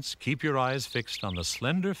moments, keep your eyes fixed on the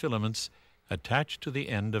slender filaments attached to the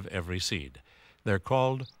end of every seed. They're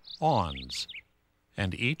called awns,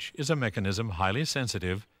 and each is a mechanism highly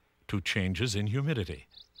sensitive to changes in humidity.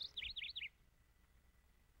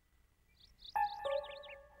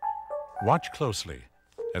 Watch closely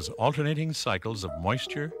as alternating cycles of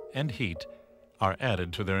moisture and heat are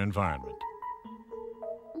added to their environment.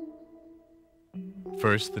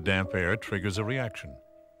 First, the damp air triggers a reaction,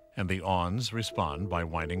 and the awns respond by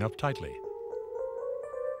winding up tightly.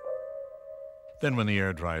 Then when the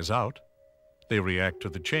air dries out, they react to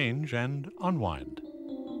the change and unwind.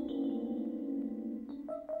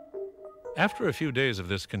 After a few days of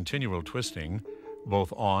this continual twisting,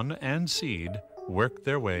 both awn and seed work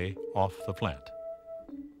their way off the plant.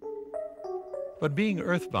 But being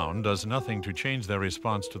earthbound does nothing to change their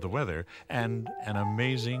response to the weather, and an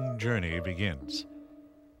amazing journey begins.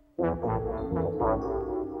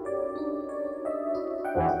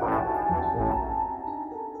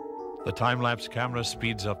 The time-lapse camera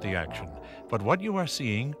speeds up the action, but what you are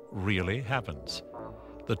seeing really happens.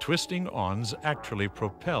 The twisting awns actually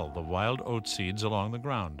propel the wild oat seeds along the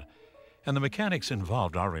ground, and the mechanics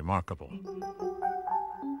involved are remarkable.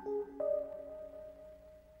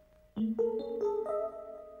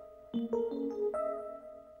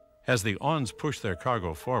 As the awns push their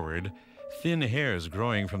cargo forward, thin hairs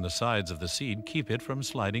growing from the sides of the seed keep it from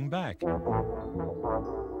sliding back.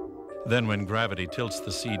 Then when gravity tilts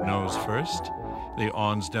the seed nose first, the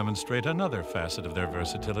awns demonstrate another facet of their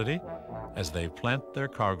versatility as they plant their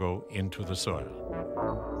cargo into the soil.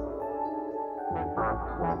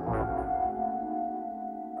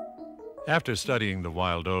 After studying the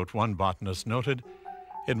wild oat, one botanist noted,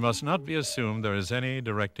 "It must not be assumed there is any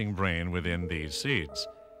directing brain within these seeds."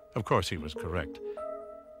 Of course, he was correct.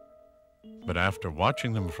 But after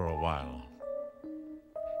watching them for a while,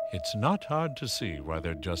 it's not hard to see why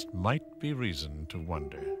there just might be reason to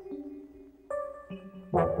wonder.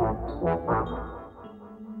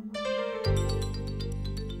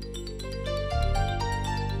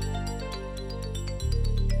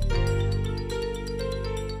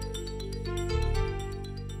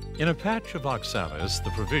 In a patch of oxalis,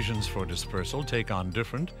 the provisions for dispersal take on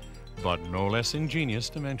different, but no less ingenious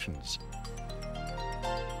dimensions.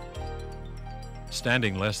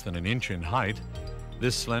 Standing less than an inch in height,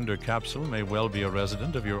 this slender capsule may well be a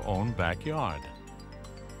resident of your own backyard.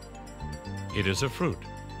 It is a fruit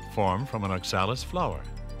formed from an oxalis flower,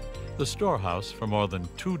 the storehouse for more than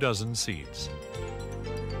 24 seeds.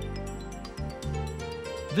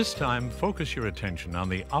 This time, focus your attention on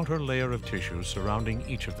the outer layer of tissue surrounding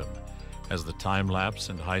each of them, as the time-lapse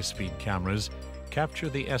and high-speed cameras capture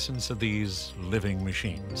the essence of these living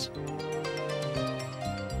machines.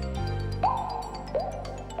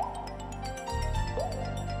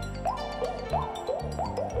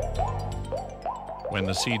 When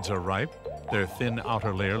the seeds are ripe, their thin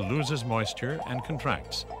outer layer loses moisture and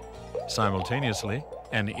contracts. Simultaneously,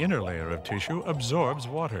 an inner layer of tissue absorbs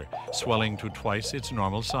water, swelling to twice its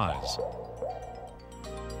normal size.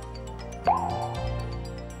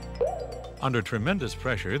 Under tremendous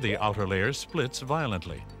pressure, the outer layer splits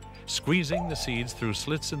violently, squeezing the seeds through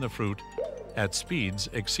slits in the fruit at speeds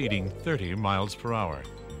exceeding 30 miles per hour.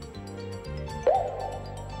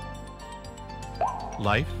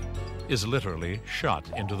 Life is literally shot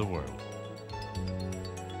into the world.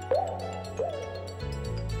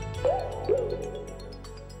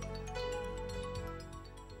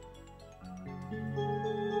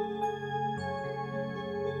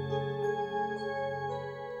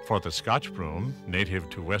 For the Scotch broom, native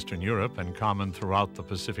to Western Europe and common throughout the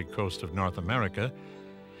Pacific coast of North America,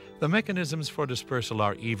 the mechanisms for dispersal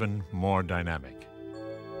are even more dynamic.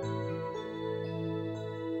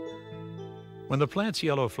 When the plant's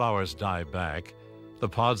yellow flowers die back, the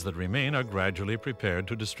pods that remain are gradually prepared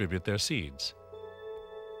to distribute their seeds.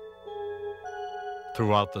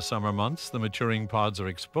 Throughout the summer months, the maturing pods are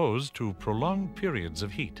exposed to prolonged periods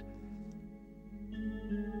of heat,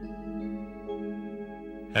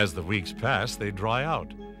 As the weeks pass, they dry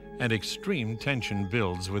out, and extreme tension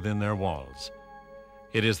builds within their walls.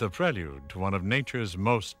 It is the prelude to one of nature's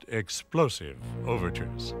most explosive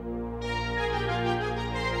overtures.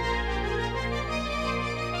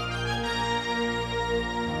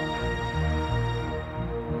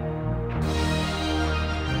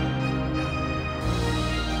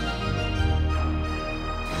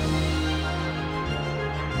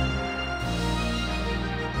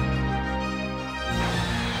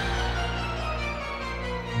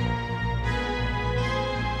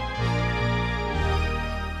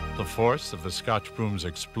 The force of the Scotch broom's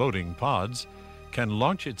exploding pods can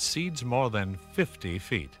launch its seeds more than 50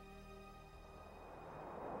 feet.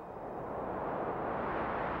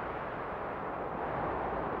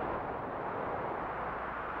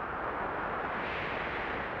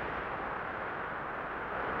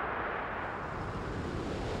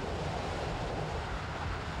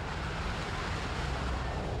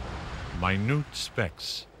 Minute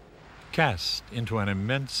specks, cast into an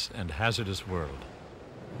immense and hazardous world.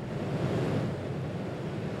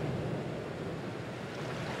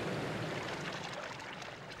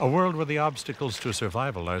 A world where the obstacles to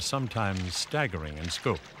survival are sometimes staggering in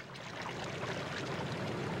scope.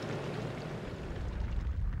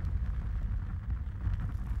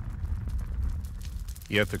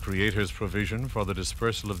 Yet the Creator's provision for the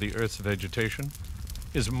dispersal of the Earth's vegetation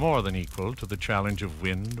is more than equal to the challenge of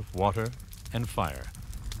wind, water, and fire.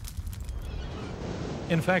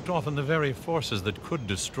 In fact, often the very forces that could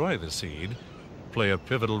destroy the seed play a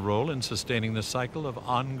pivotal role in sustaining the cycle of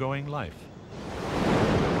ongoing life.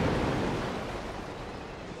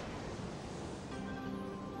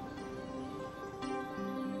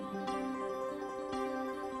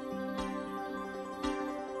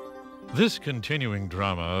 This continuing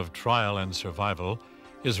drama of trial and survival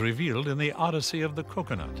is revealed in the odyssey of the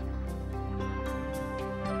coconut.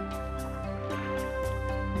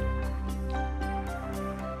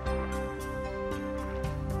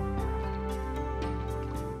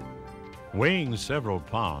 Weighing several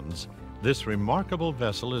pounds, this remarkable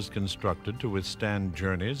vessel is constructed to withstand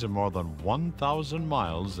journeys of more than 1,000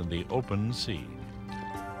 miles in the open sea.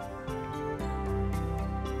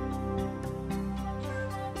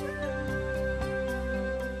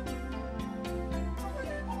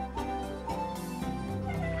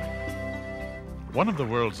 One of the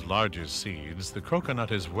world's largest seeds, the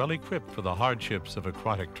coconut is well equipped for the hardships of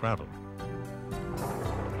aquatic travel.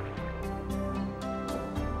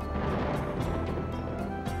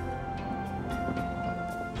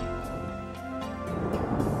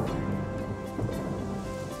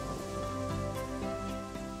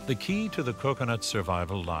 The key to the coconut's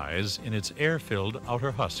survival lies in its air-filled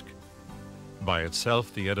outer husk. By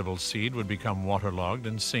itself, the edible seed would become waterlogged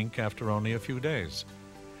and sink after only a few days.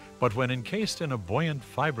 But when encased in a buoyant,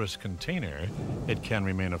 fibrous container, it can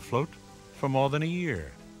remain afloat for more than a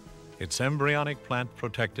year, its embryonic plant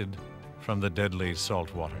protected from the deadly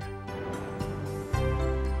salt water.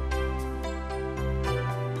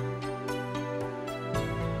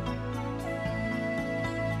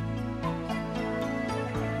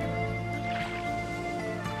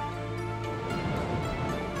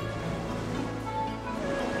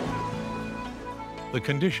 The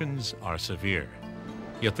conditions are severe.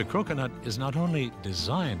 Yet the coconut is not only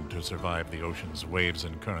designed to survive the ocean's waves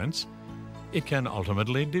and currents, it can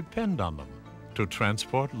ultimately depend on them to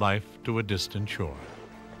transport life to a distant shore.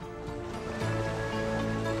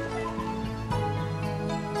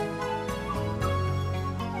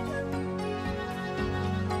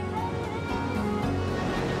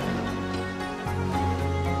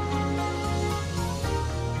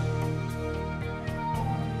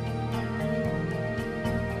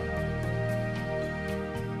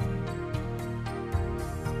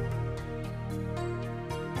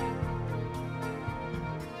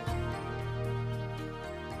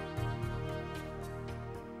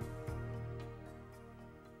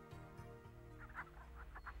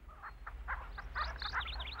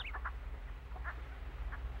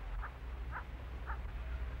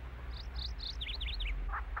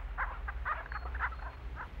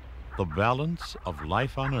 The balance of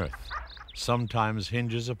life on Earth sometimes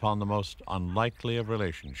hinges upon the most unlikely of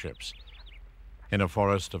relationships. In a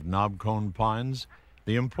forest of knobcone pines,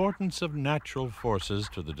 the importance of natural forces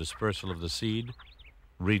to the dispersal of the seed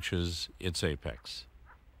reaches its apex.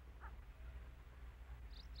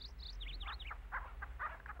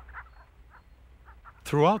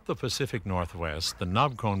 Throughout the Pacific Northwest, the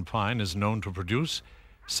knobcone pine is known to produce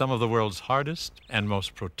some of the world's hardest and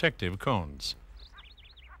most protective cones.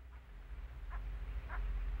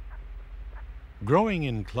 Growing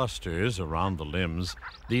in clusters around the limbs,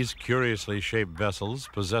 these curiously shaped vessels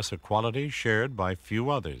possess a quality shared by few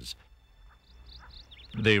others.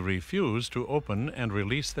 They refuse to open and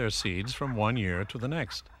release their seeds from one year to the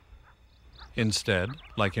next. Instead,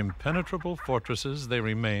 like impenetrable fortresses, they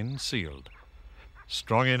remain sealed,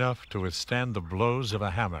 strong enough to withstand the blows of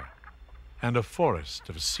a hammer and a forest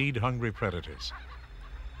of seed-hungry predators.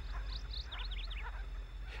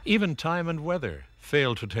 Even time and weather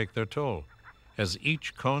fail to take their toll, as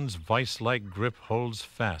each cone's vice-like grip holds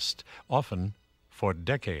fast, often for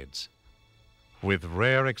decades. With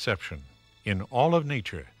rare exception, in all of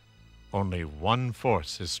nature, only one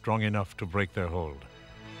force is strong enough to break their hold.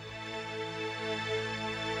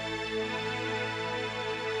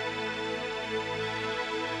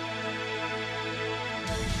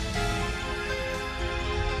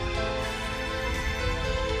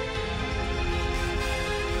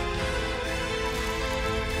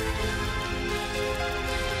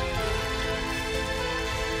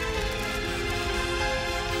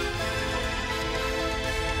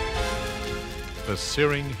 The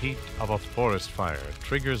searing heat of a forest fire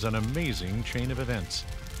triggers an amazing chain of events,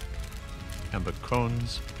 and the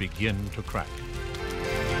cones begin to crack.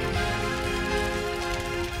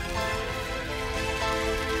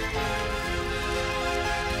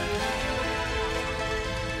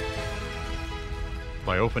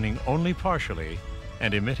 By opening only partially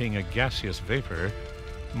and emitting a gaseous vapor,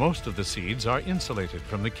 most of the seeds are insulated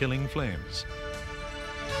from the killing flames.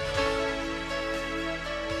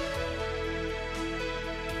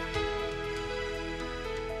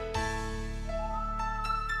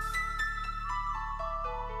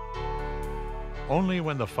 Only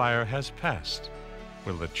when the fire has passed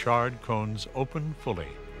will the charred cones open fully.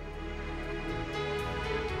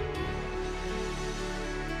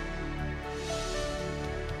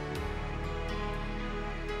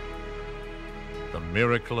 The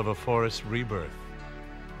miracle of a forest rebirth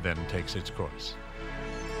then takes its course.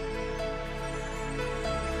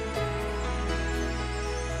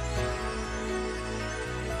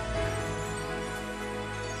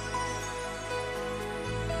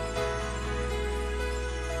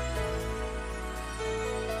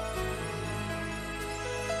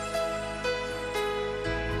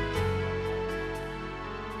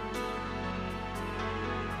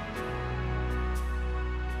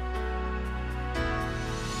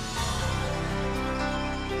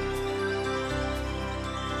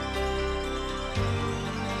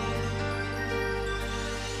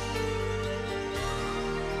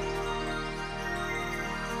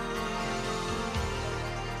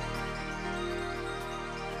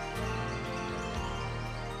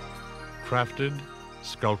 Crafted,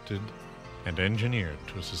 sculpted, and engineered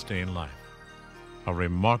to sustain life. A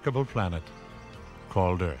remarkable planet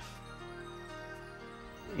called Earth.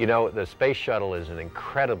 You know, the space shuttle is an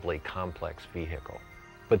incredibly complex vehicle.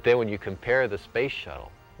 But then when you compare the space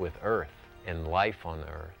shuttle with Earth and life on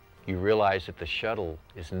Earth, you realize that the shuttle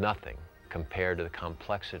is nothing compared to the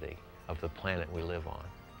complexity of the planet we live on.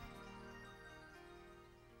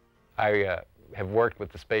 I have worked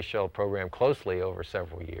with the space shuttle program closely over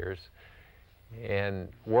several years, and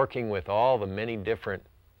working with all the many different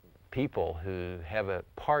people who have a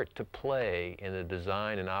part to play in the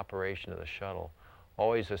design and operation of the shuttle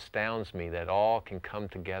always astounds me that all can come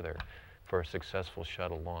together for a successful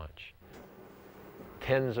shuttle launch.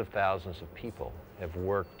 Tens of thousands of people have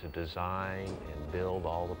worked to design and build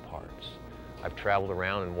all the parts. I've traveled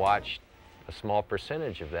around and watched a small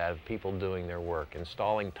percentage of that, of people doing their work,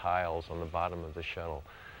 installing tiles on the bottom of the shuttle,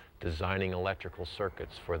 designing electrical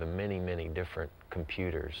circuits for the many, many different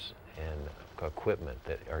computers and equipment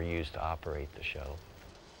that are used to operate the shuttle.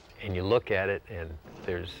 And you look at it and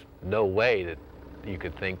there's no way that you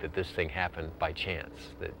could think that this thing happened by chance,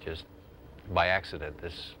 that just by accident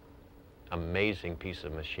this amazing piece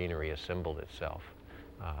of machinery assembled itself.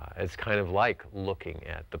 It's kind of like looking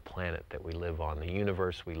at the planet that we live on, the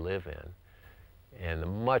universe we live in, and the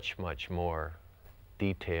much, much more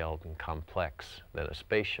detailed and complex than a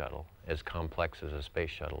space shuttle, as complex as a space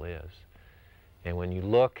shuttle is. And when you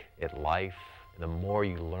look at life, the more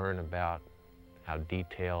you learn about how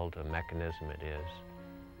detailed a mechanism it is,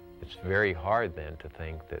 it's very hard then to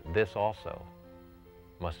think that this also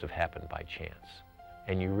must have happened by chance.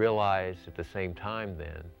 And you realize at the same time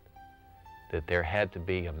then that there had to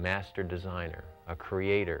be a master designer, a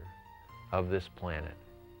creator of this planet.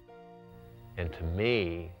 And to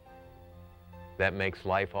me, that makes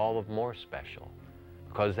life all the more special,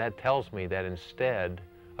 because that tells me that instead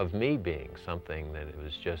of me being something that it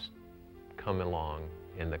was just come along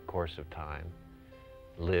in the course of time,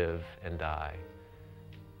 live and die,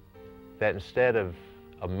 that instead of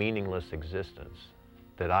a meaningless existence,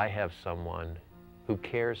 that I have someone who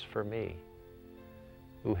cares for me,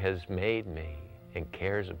 who has made me and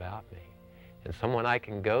cares about me, and someone I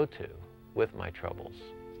can go to with my troubles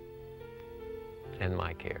and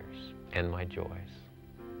my cares and my joys.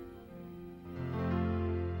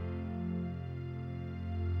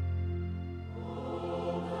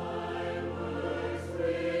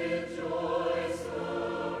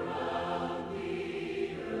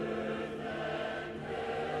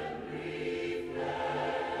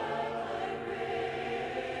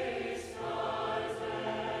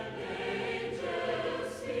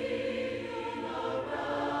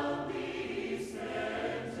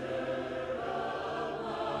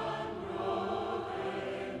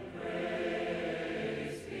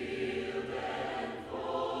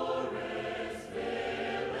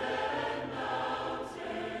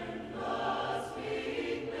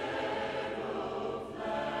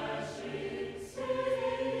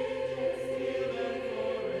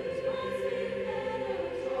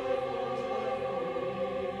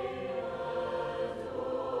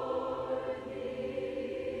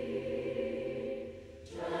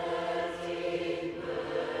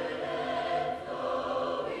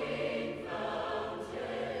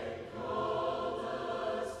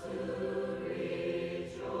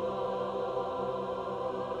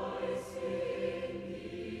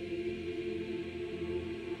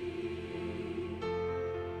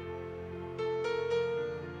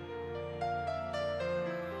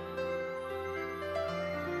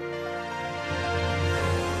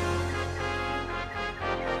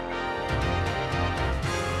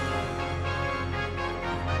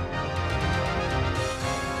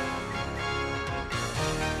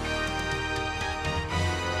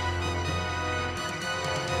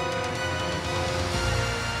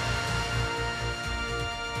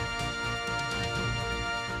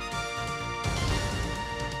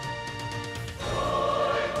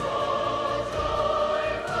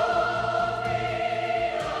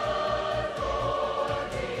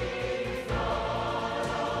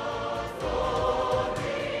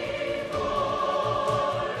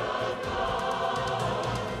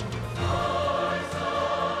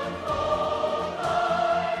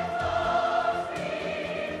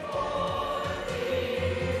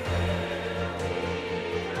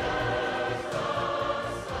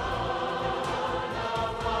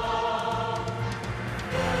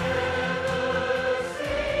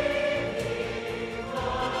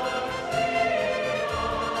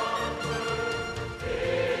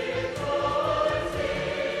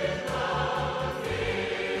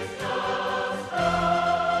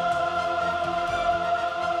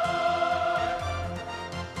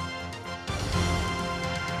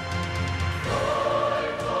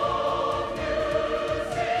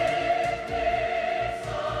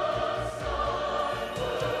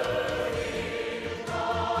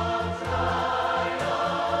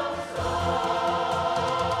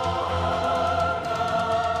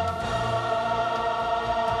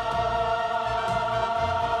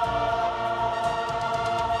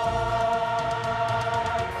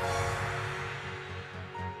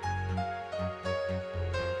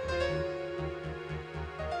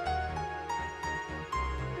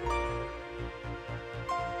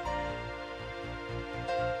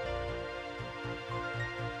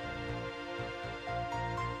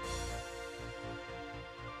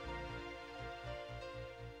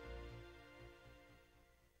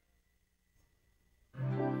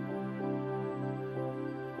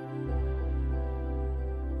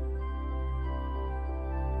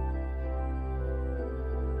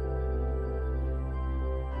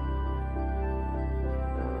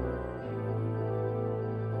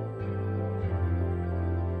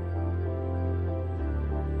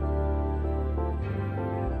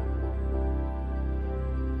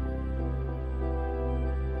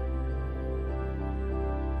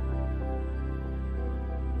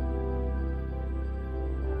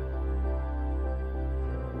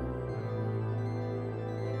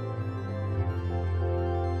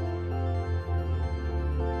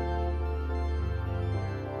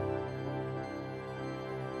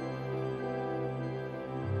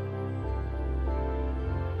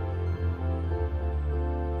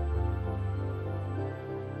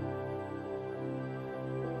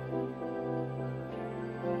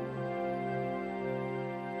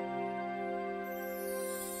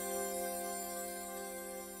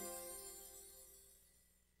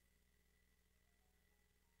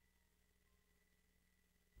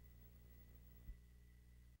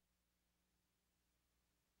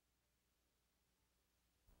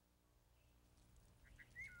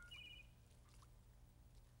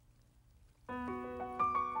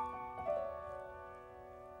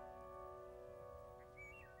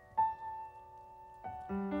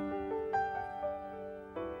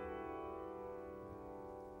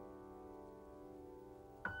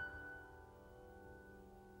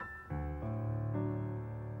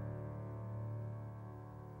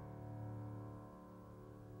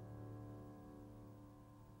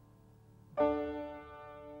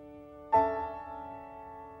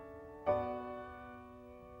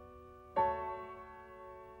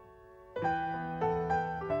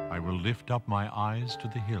 lift up my eyes to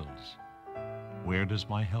the hills. Where does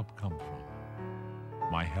my help come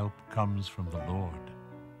from? My help comes from the Lord,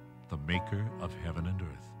 the maker of heaven and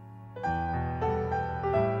earth.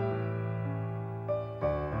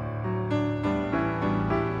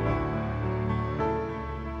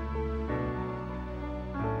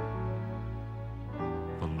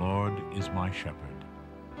 The Lord is my shepherd.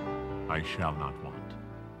 I shall not want.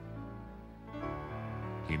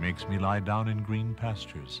 He makes me lie down in green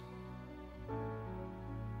pastures.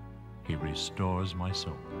 He restores my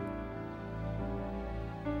soul.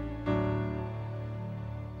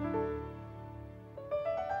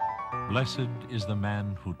 Blessed is the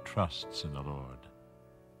man who trusts in the Lord,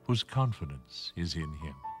 whose confidence is in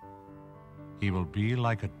him. He will be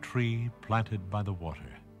like a tree planted by the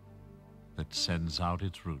water that sends out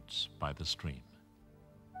its roots by the stream.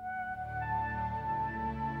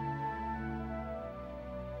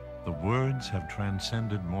 The words have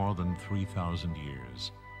transcended more than 3,000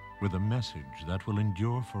 years, with a message that will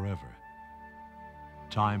endure forever.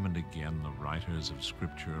 Time and again, the writers of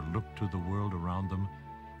Scripture look to the world around them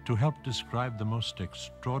to help describe the most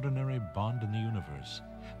extraordinary bond in the universe,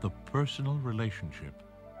 the personal relationship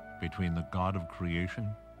between the God of creation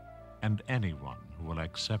and anyone who will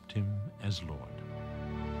accept him as Lord.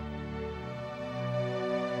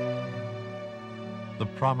 The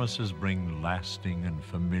promises bring lasting and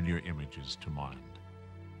familiar images to mind.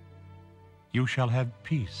 You shall have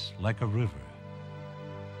peace like a river.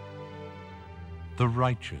 The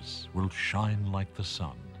righteous will shine like the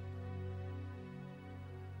sun.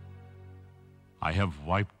 I have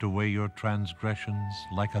wiped away your transgressions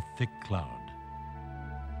like a thick cloud.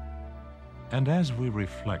 And as we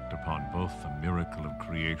reflect upon both the miracle of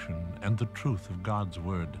creation and the truth of God's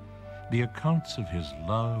word, the accounts of his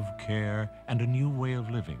love, care, and a new way of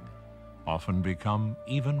living often become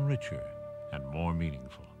even richer and more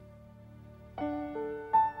meaningful.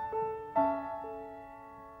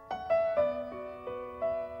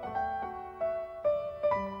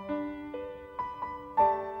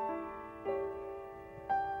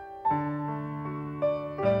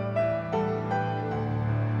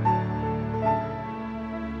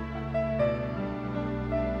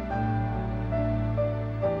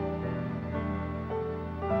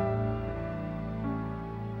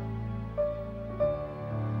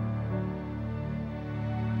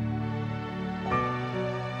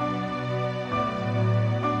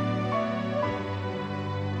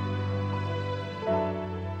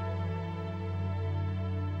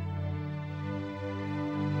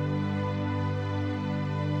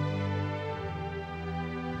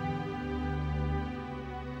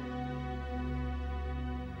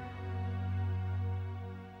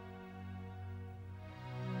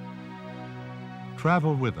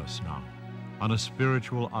 Travel with us now on a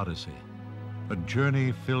spiritual odyssey, a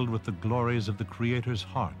journey filled with the glories of the Creator's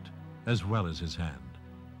heart as well as his hand,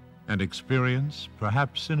 and experience,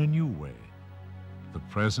 perhaps in a new way, the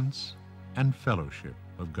presence and fellowship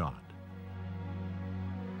of God.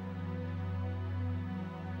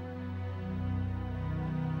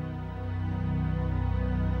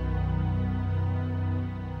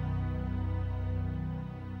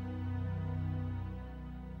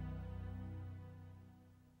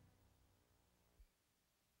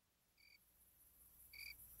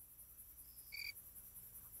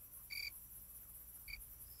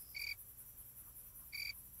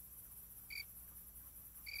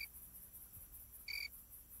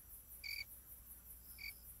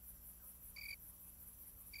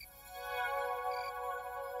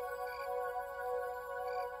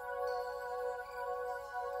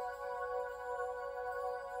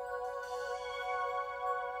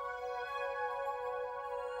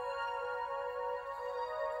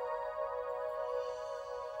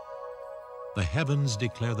 The heavens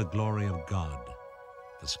declare the glory of God.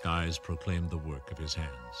 The skies proclaim the work of his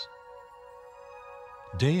hands.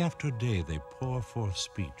 Day after day they pour forth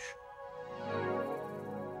speech.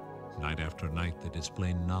 Night after night they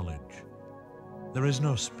display knowledge. There is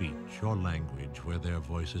no speech or language where their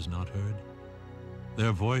voice is not heard.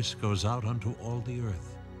 Their voice goes out unto all the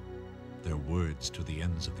earth, their words to the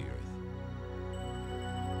ends of the earth.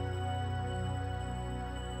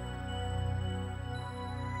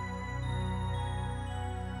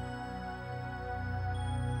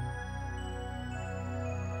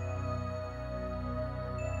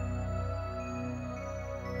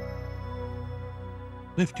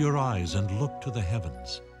 Lift your eyes and look to the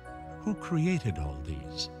heavens. Who created all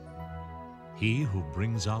these? He who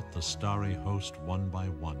brings out the starry host one by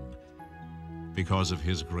one. Because of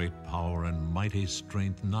his great power and mighty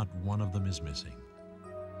strength, not one of them is missing.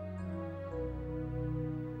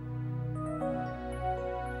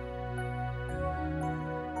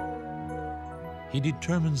 He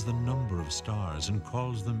determines the number of stars and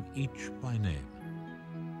calls them each by name.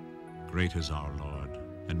 Great is our Lord,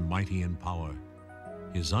 and mighty in power.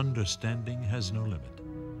 His understanding has no limit.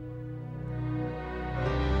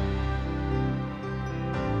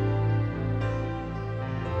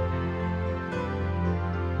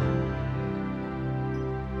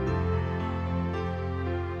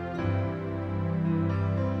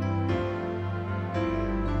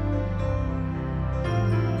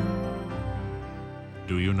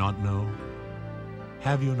 Do you not know?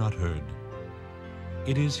 Have you not heard?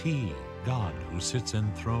 It is He, God, who sits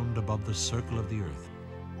enthroned above the circle of the earth.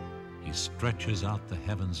 He stretches out the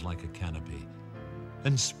heavens like a canopy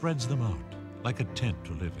and spreads them out like a tent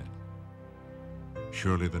to live in.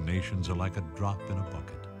 Surely the nations are like a drop in a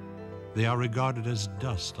bucket. They are regarded as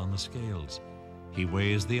dust on the scales. He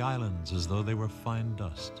weighs the islands as though they were fine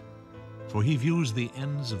dust. For He views the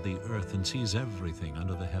ends of the earth and sees everything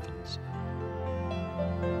under the heavens.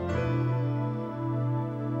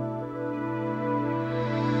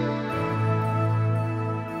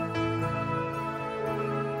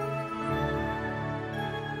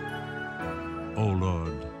 O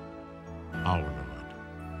Lord, our Lord,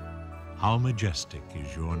 how majestic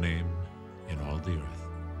is your name in all the earth.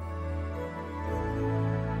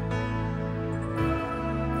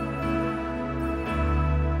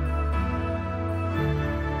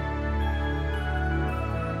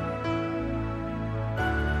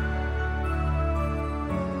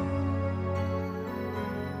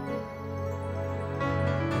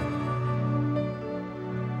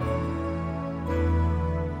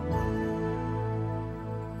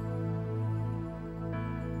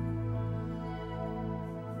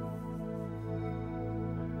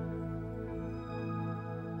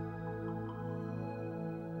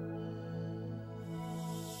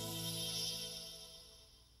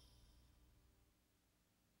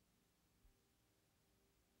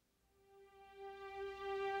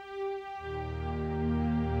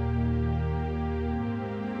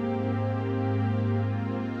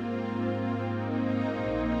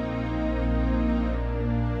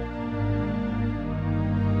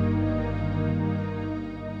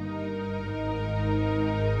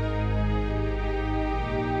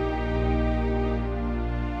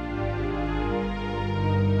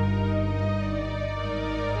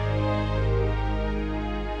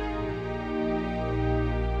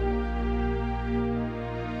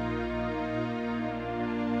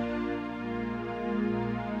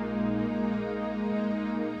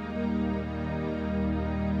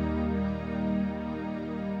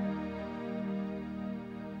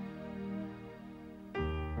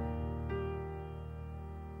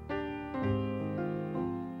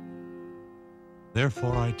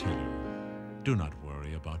 Therefore I tell you, do not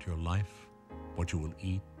worry about your life, what you will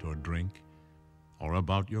eat or drink, or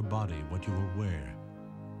about your body, what you will wear.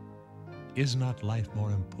 Is not life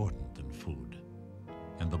more important than food,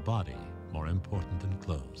 and the body more important than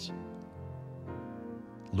clothes?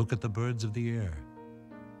 Look at the birds of the air.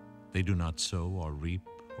 They do not sow or reap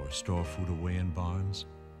or store food away in barns,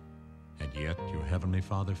 and yet your heavenly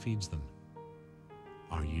Father feeds them.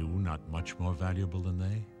 Are you not much more valuable than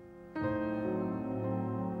they?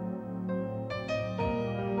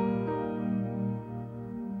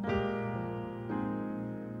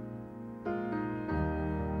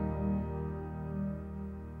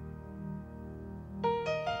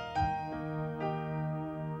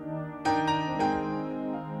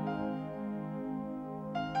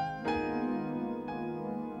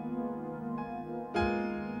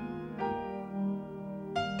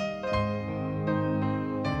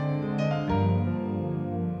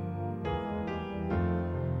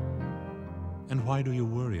 And why do you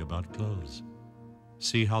worry about clothes?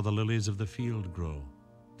 See how the lilies of the field grow.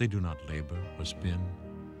 They do not labor or spin.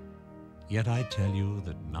 Yet I tell you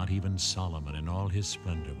that not even Solomon in all his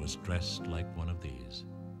splendor was dressed like one of these.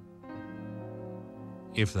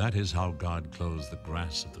 If that is how God clothes the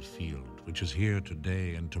grass of the field, which is here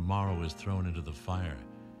today and tomorrow is thrown into the fire,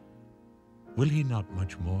 will He not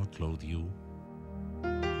much more clothe you?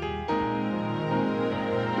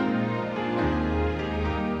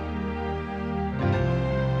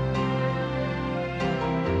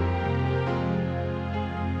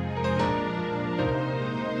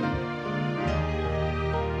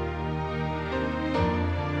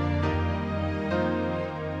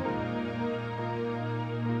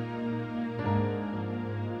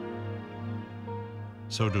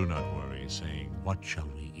 So do not worry, saying, what shall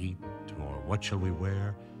we eat, or what shall we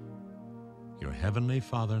wear? Your heavenly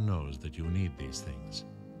Father knows that you need these things.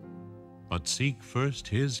 But seek first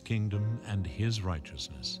His kingdom and His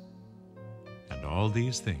righteousness, and all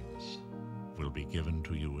these things will be given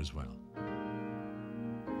to you as well.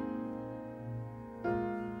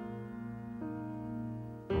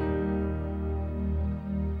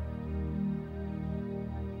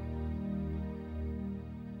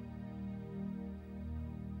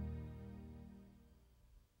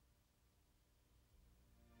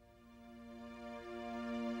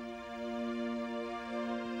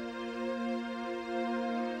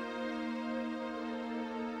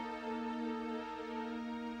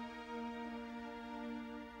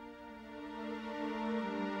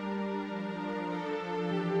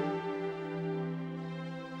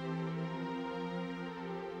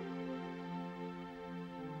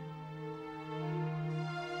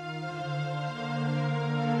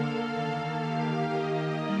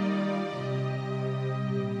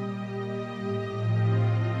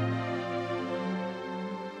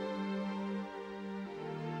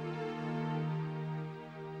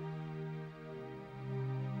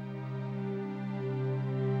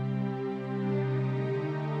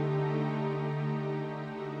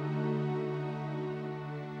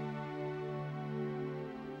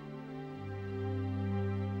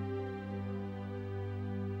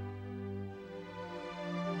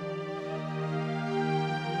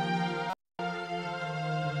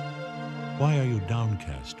 Why are you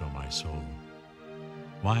downcast, O my soul?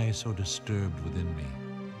 Why so disturbed within me?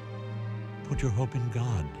 Put your hope in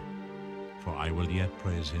God, for I will yet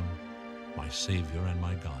praise him, my Savior and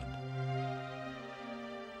my God.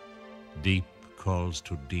 Deep calls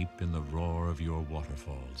to deep in the roar of your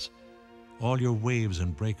waterfalls. All your waves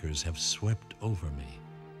and breakers have swept over me.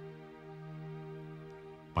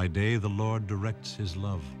 By day the Lord directs his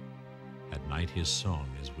love. At night his song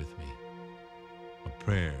is with me, a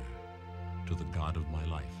prayer to the God of my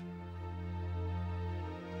life.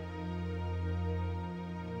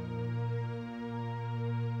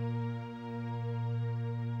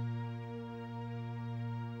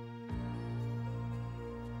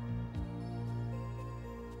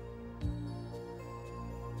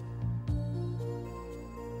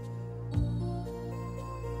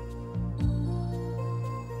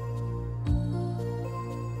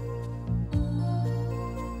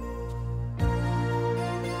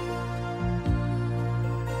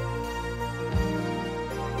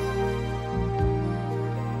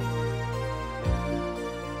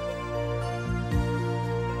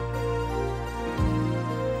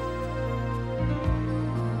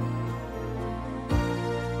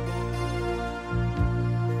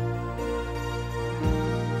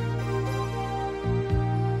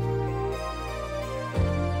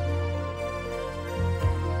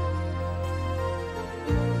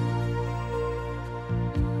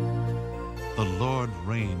 The Lord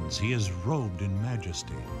reigns, he is robed in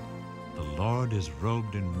majesty. The Lord is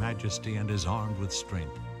robed in majesty and is armed with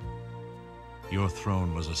strength. Your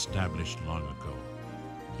throne was established long ago.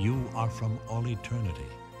 You are from all eternity.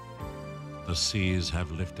 The seas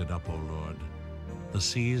have lifted up, O Lord. The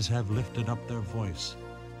seas have lifted up their voice.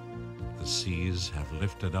 The seas have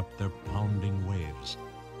lifted up their pounding waves.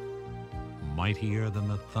 Mightier than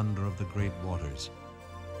the thunder of the great waters,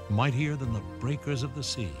 mightier than the breakers of the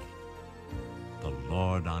sea. The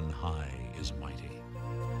Lord on high is mighty.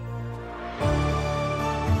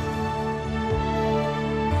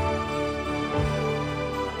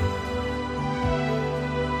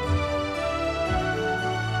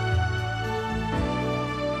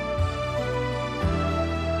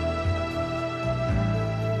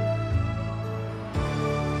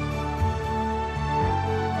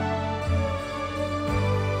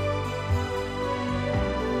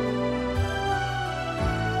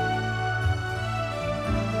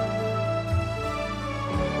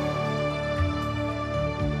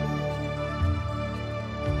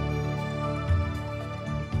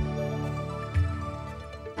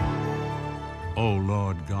 O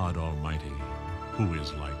Lord God Almighty, who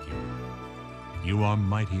is like you? You are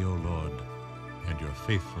mighty, O Lord, and your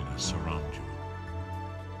faithfulness surrounds you.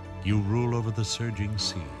 You rule over the surging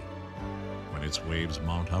sea. When its waves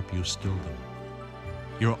mount up, you still them.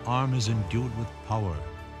 Your arm is endued with power.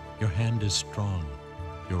 Your hand is strong,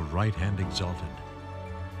 your right hand exalted.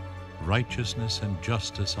 Righteousness and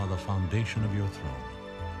justice are the foundation of your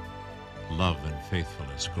throne. Love and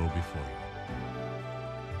faithfulness go before you.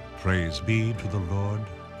 Praise be to the Lord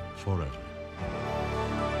forever.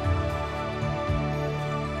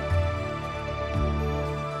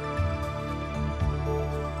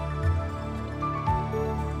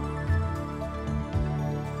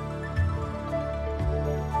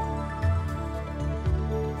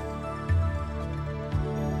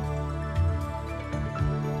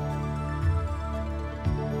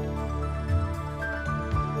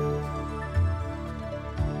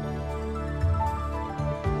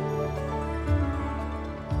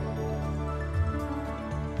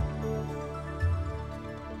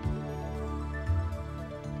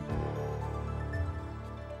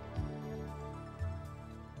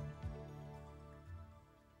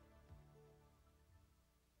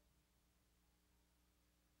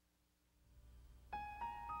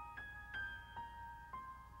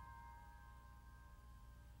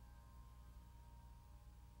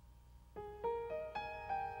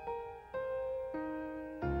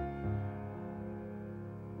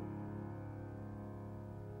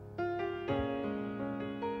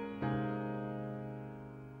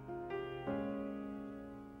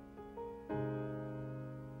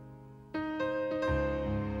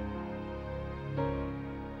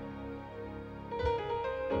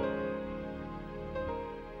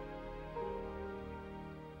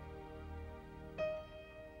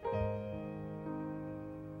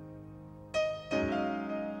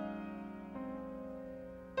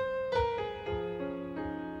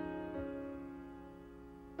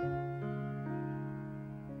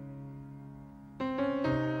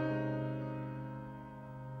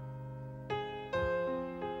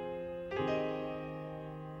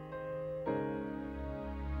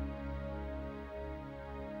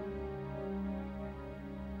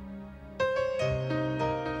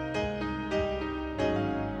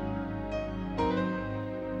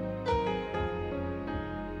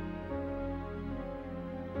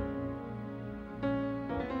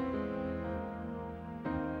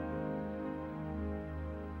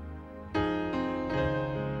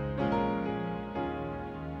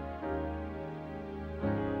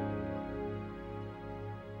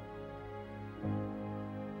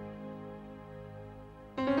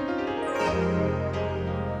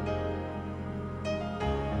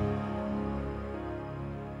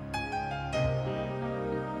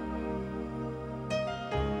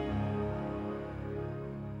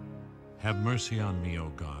 Have mercy on me, O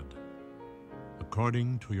God,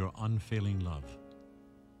 according to your unfailing love.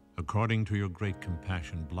 According to your great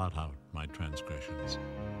compassion, blot out my transgressions.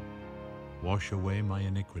 Wash away my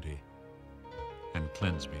iniquity and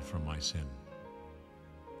cleanse me from my sin.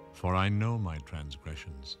 For I know my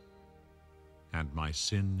transgressions, and my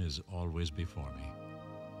sin is always before me.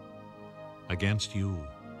 Against you,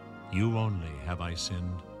 you only have I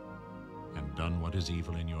sinned and done what is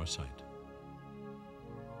evil in your sight.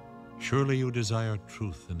 Surely you desire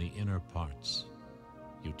truth in the inner parts.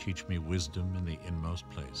 You teach me wisdom in the inmost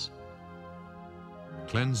place.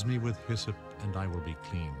 Cleanse me with hyssop, and I will be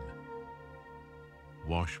clean.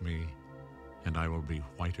 Wash me, and I will be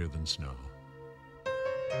whiter than snow.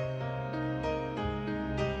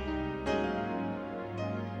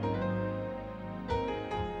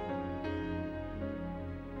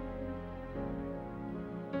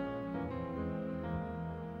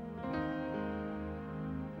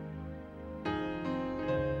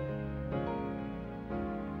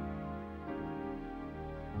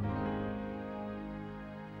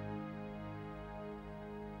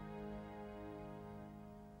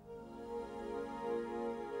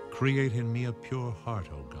 Create in me a pure heart,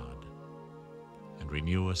 O God, and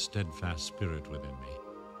renew a steadfast spirit within me.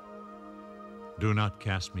 Do not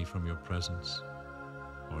cast me from your presence,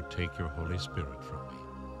 or take your Holy Spirit from me.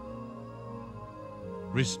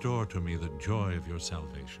 Restore to me the joy of your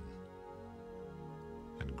salvation,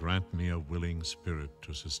 and grant me a willing spirit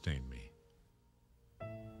to sustain me.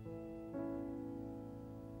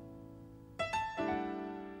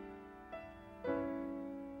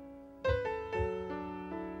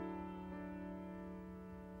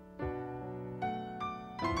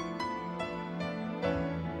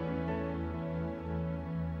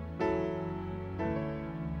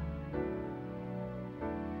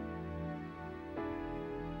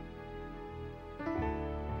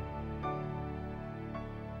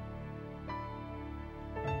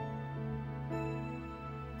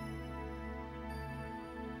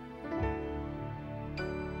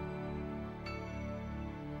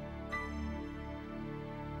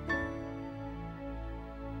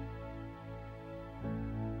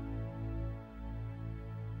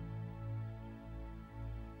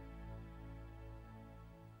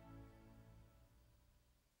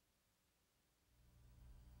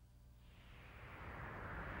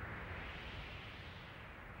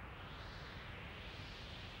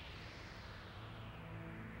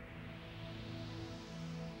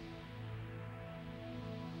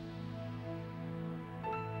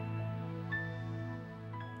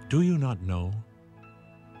 Do you not know?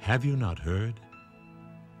 Have you not heard?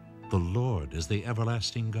 The Lord is the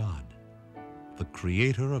everlasting God, the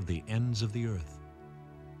creator of the ends of the earth.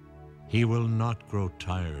 He will not grow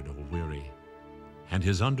tired or weary, and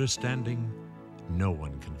his understanding no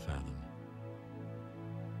one can fathom.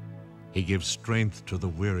 He gives strength to the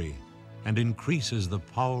weary and increases the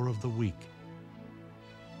power of the weak.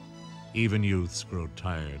 Even youths grow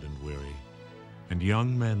tired and weary, and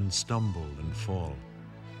young men stumble and fall.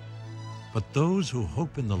 But those who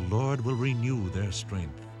hope in the Lord will renew their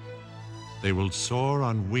strength. They will soar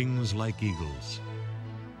on wings like eagles.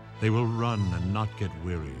 They will run and not get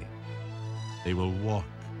weary. They will walk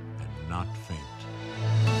and not faint.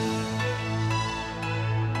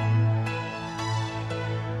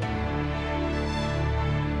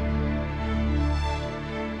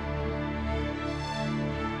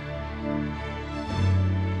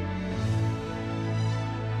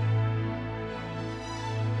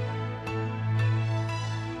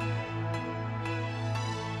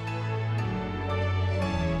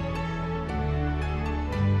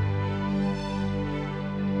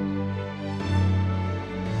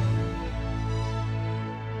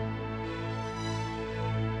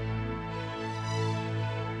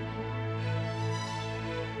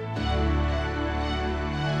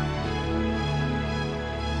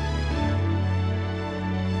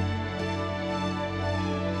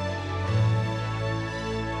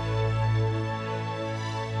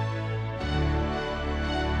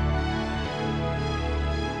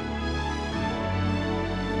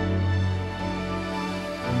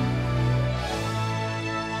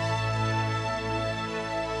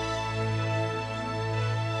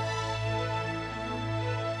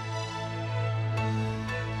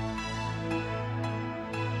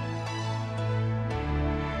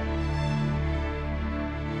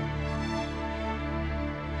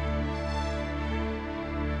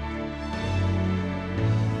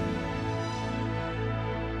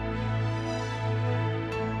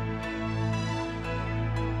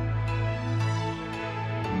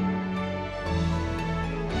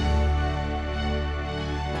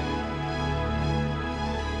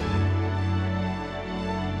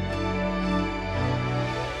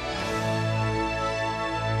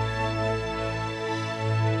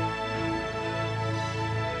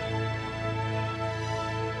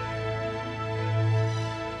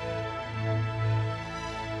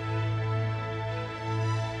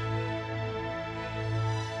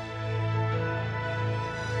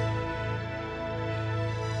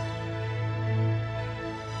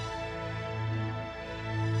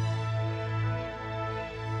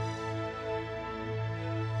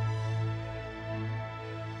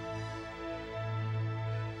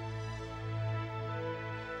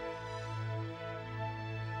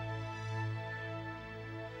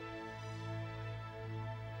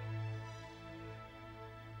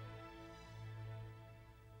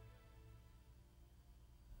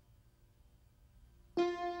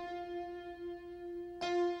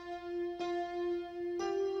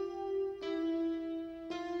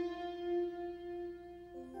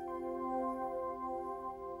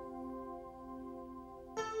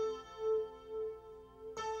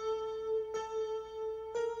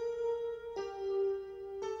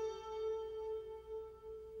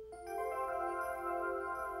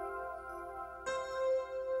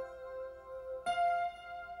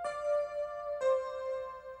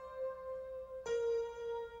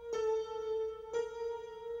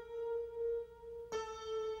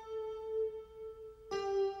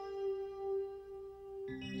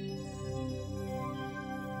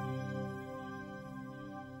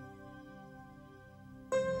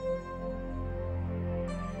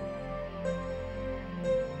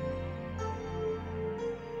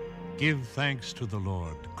 Give thanks to the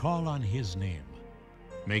Lord, call on his name.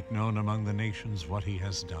 Make known among the nations what he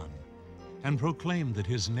has done, and proclaim that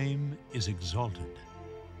his name is exalted.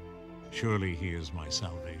 Surely he is my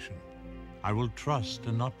salvation. I will trust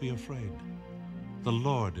and not be afraid. The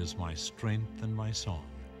Lord is my strength and my song,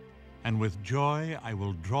 and with joy I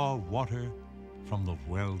will draw water from the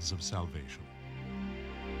wells of salvation.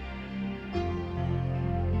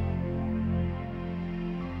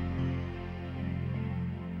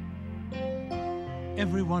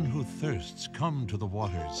 Everyone who thirsts, come to the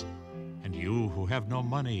waters, and you who have no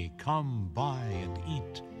money, come buy and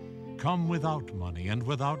eat. Come without money and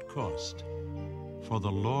without cost. For the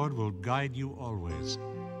Lord will guide you always.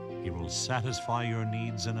 He will satisfy your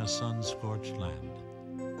needs in a sun-scorched land.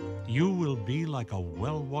 You will be like a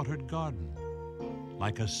well-watered garden,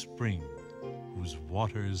 like a spring whose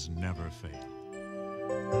waters never fail.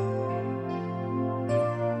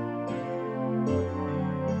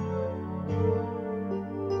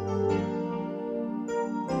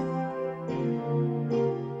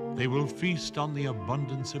 They will feast on the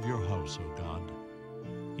abundance of your house, O God.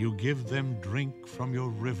 You give them drink from your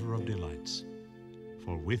river of delights.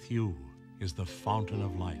 For with you is the fountain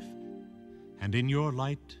of life, and in your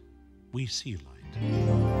light we see light.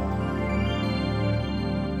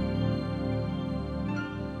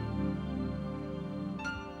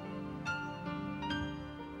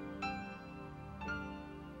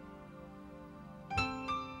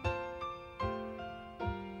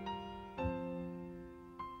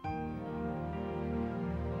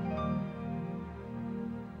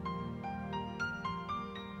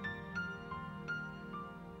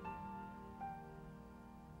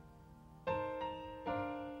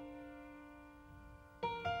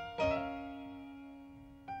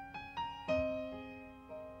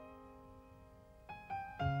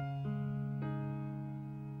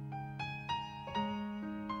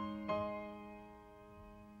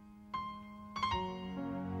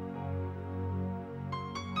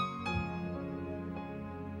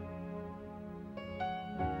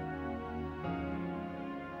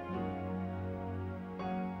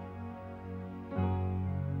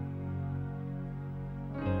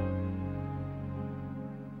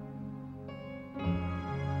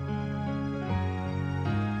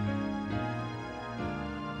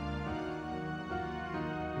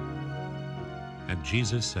 And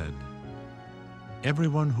Jesus said,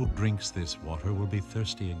 "Everyone who drinks this water will be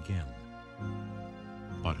thirsty again.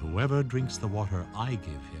 But whoever drinks the water I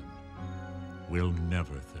give him will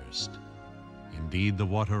never thirst. Indeed, the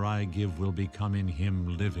water I give will become in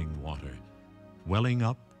him living water, welling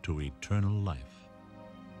up to eternal life."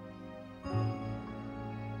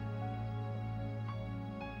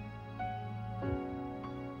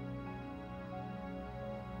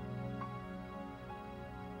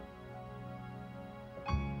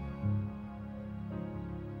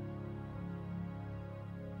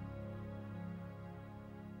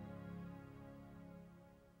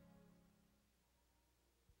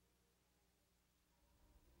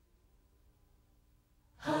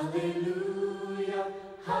 Hallelujah,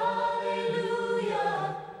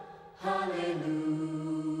 hallelujah, hallelujah,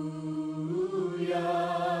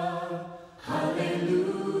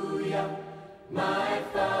 hallelujah, my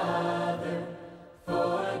Father,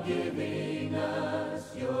 for giving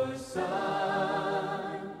us your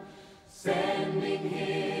Son, sending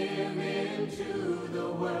him into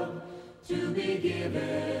the world to be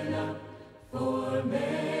given up for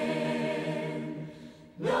men.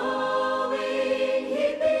 Knowing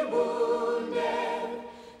he'd be wounded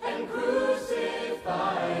and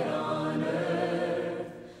crucified on earth.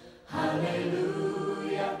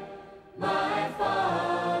 Hallelujah, my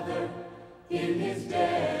Father, in his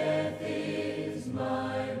death is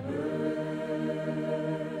my birth.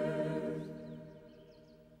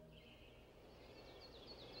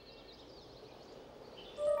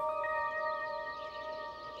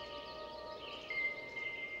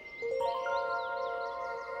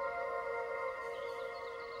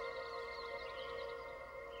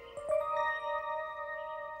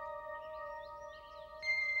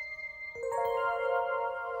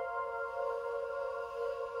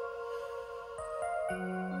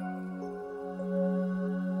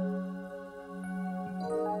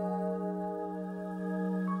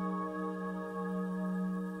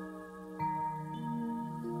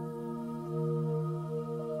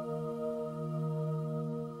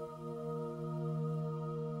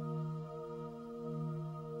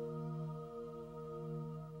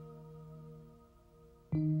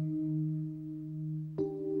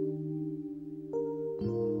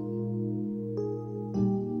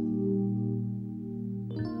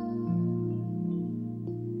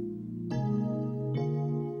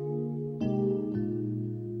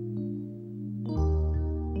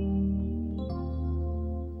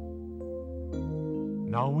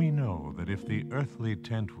 Now we know that if the earthly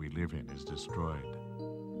tent we live in is destroyed,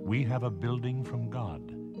 we have a building from God,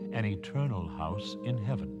 an eternal house in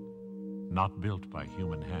heaven, not built by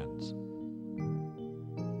human hands.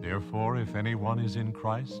 Therefore, if anyone is in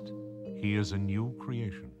Christ, he is a new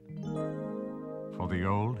creation. For the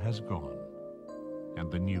old has gone,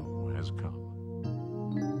 and the new has come.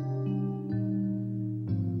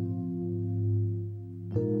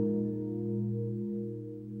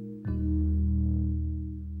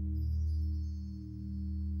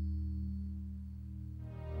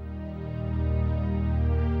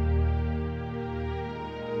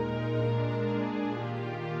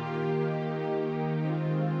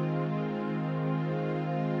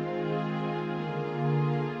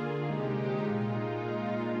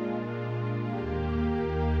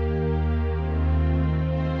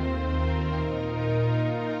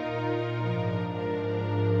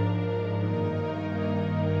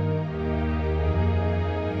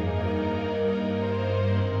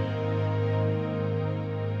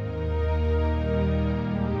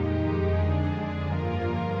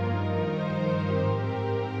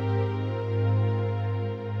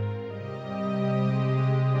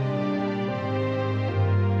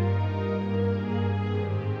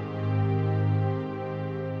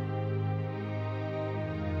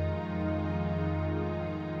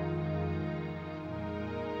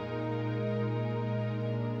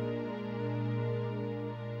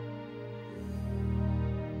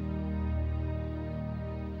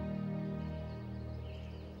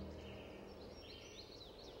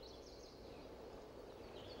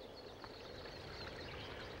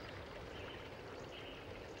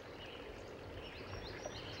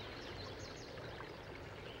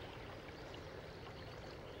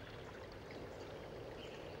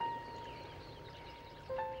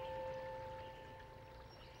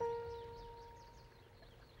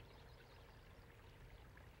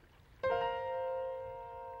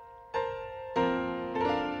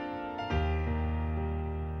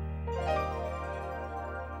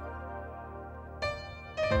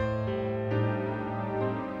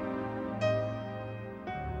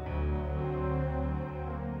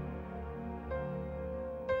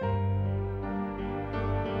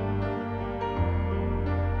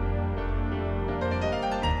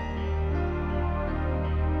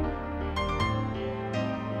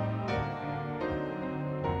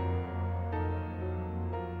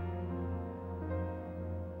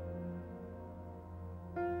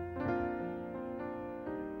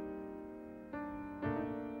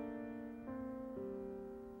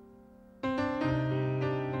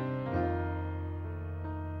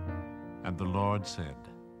 And the Lord said,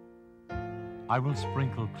 I will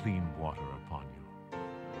sprinkle clean water upon you,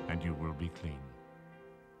 and you will be clean.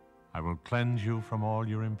 I will cleanse you from all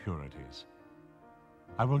your impurities.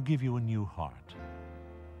 I will give you a new heart,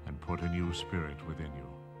 and put a new spirit within you.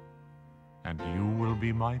 And you will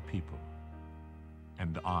be my people,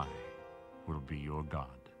 and I will be your God.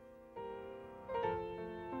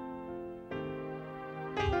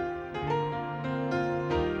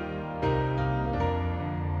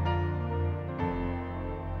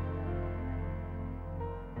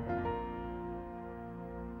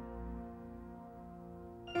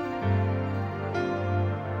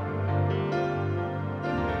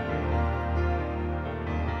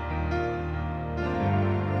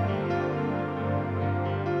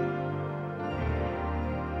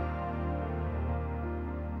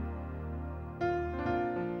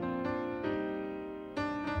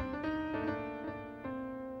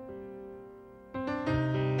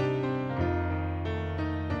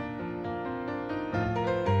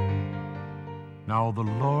 Now the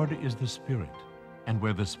Lord is the Spirit, and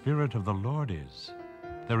where the Spirit of the Lord is,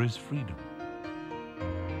 there is freedom.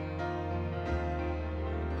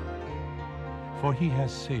 For he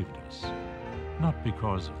has saved us, not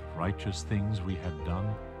because of righteous things we had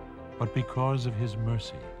done, but because of his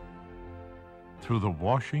mercy, through the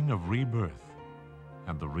washing of rebirth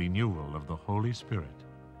and the renewal of the Holy Spirit,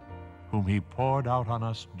 whom he poured out on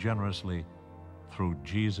us generously through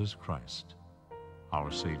Jesus Christ,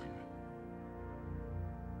 our Savior.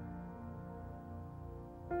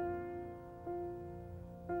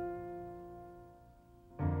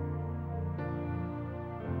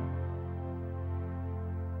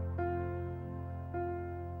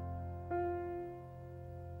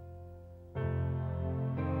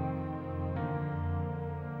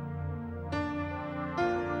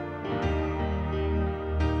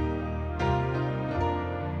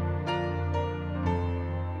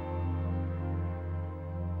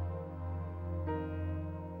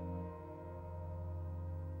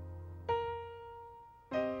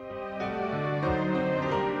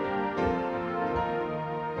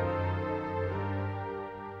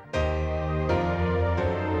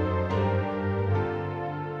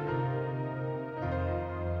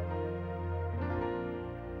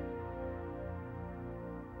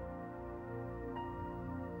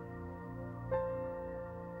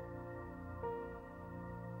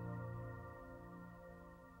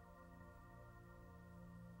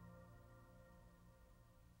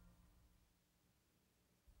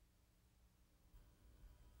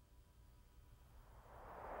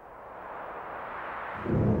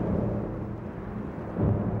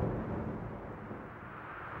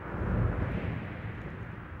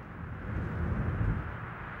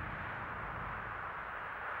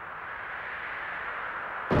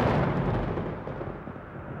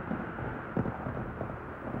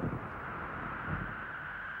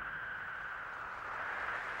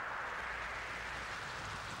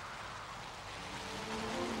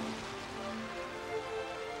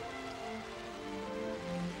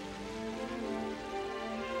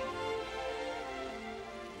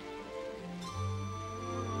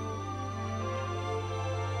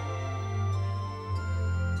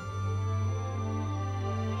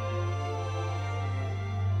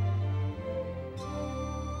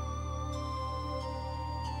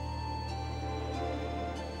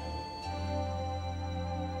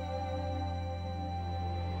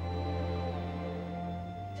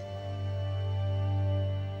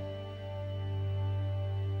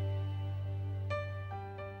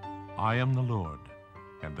 I am the Lord,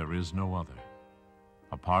 and there is no other.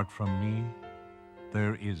 Apart from me,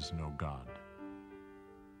 there is no God.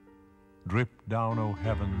 Drip down, O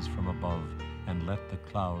heavens, from above, and let the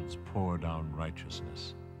clouds pour down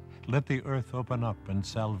righteousness. Let the earth open up and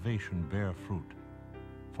salvation bear fruit,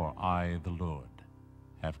 for I, the Lord,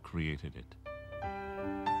 have created it.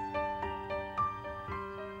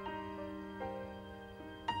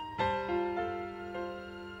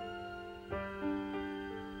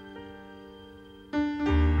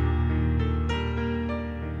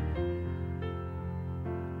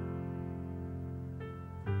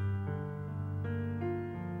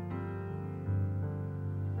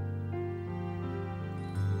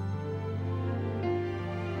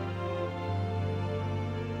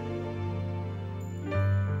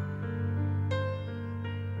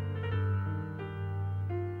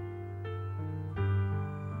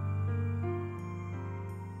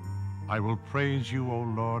 I will praise you, O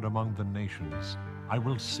Lord, among the nations. I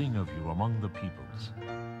will sing of you among the peoples.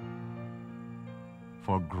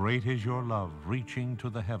 For great is your love, reaching to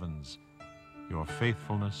the heavens. Your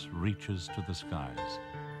faithfulness reaches to the skies.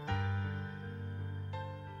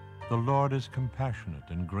 The Lord is compassionate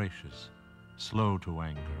and gracious, slow to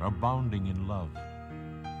anger, abounding in love.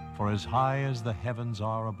 For as high as the heavens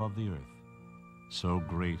are above the earth, so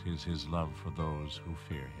great is his love for those who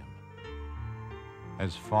fear him.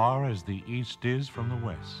 As far as the east is from the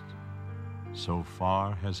west, so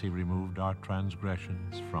far has he removed our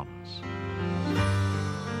transgressions from us.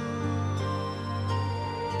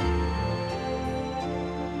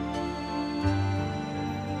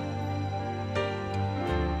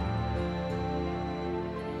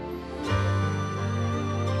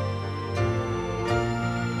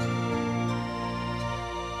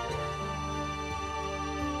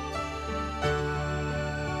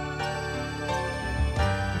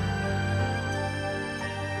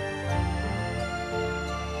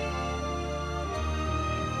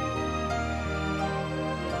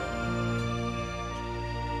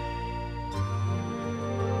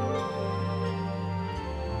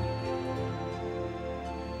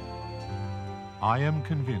 I am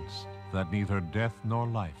convinced that neither death nor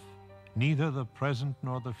life, neither the present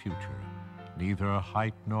nor the future, neither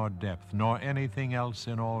height nor depth, nor anything else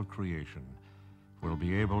in all creation will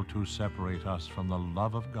be able to separate us from the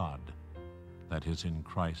love of God that is in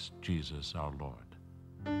Christ Jesus our Lord.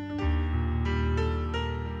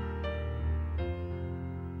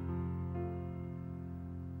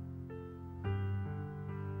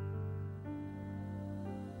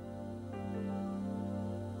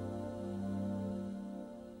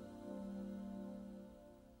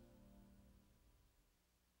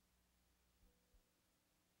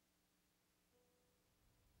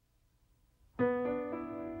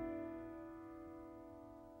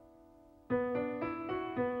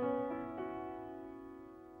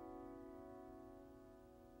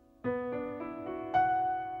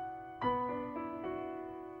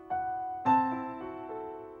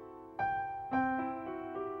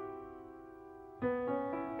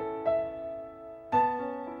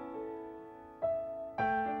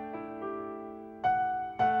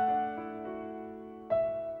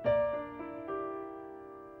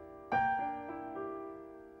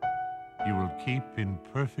 You will keep in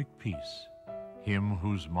perfect peace him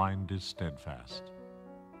whose mind is steadfast,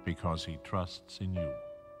 because he trusts in you.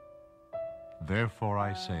 Therefore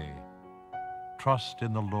I say, trust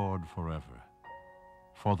in the Lord forever,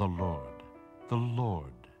 for the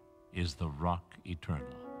Lord is the rock eternal.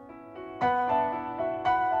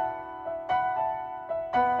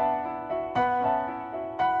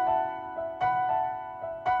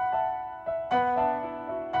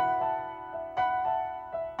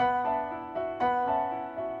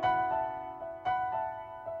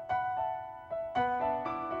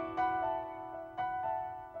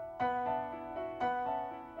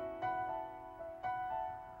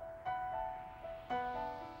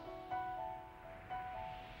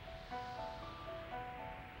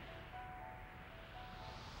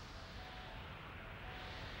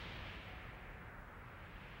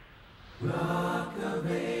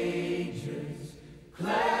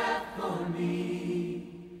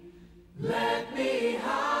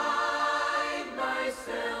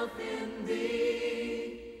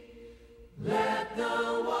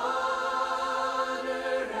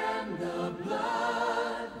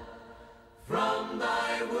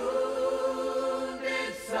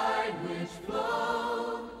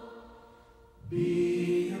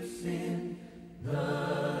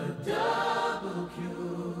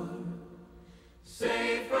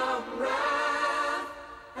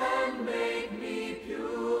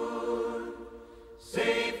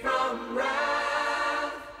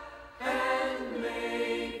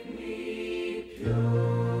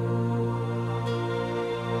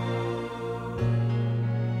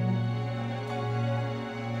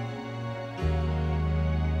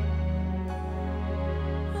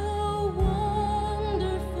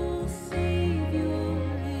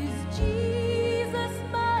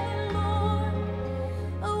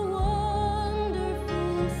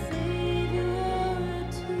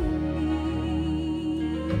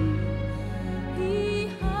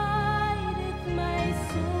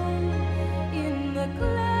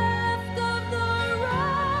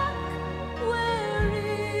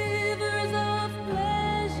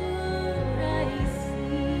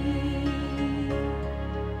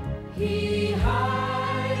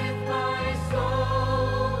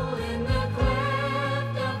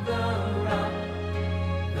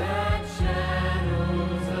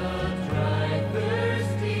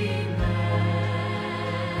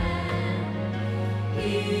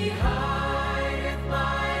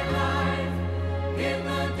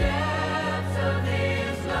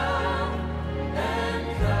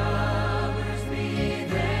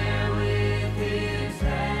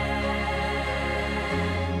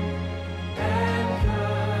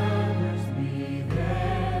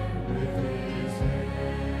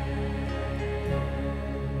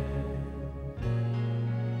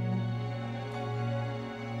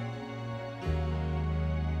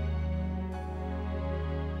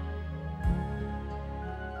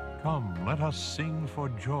 Come, let us sing for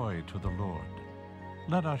joy to the Lord.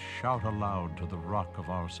 Let us shout aloud to the rock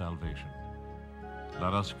of our salvation.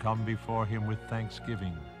 Let us come before him with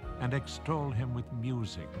thanksgiving and extol him with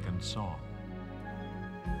music and song.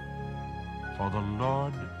 For the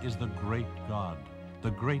Lord is the great God,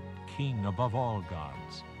 the great King above all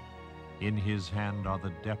gods. In his hand are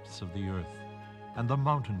the depths of the earth, and the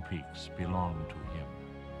mountain peaks belong to him.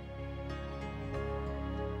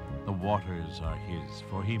 The waters are his,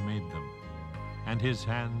 for he made them, and his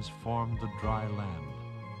hands formed the dry land.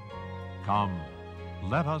 Come,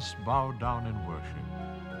 let us bow down in worship.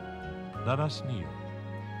 Let us kneel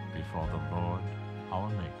before the Lord our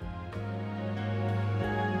Maker.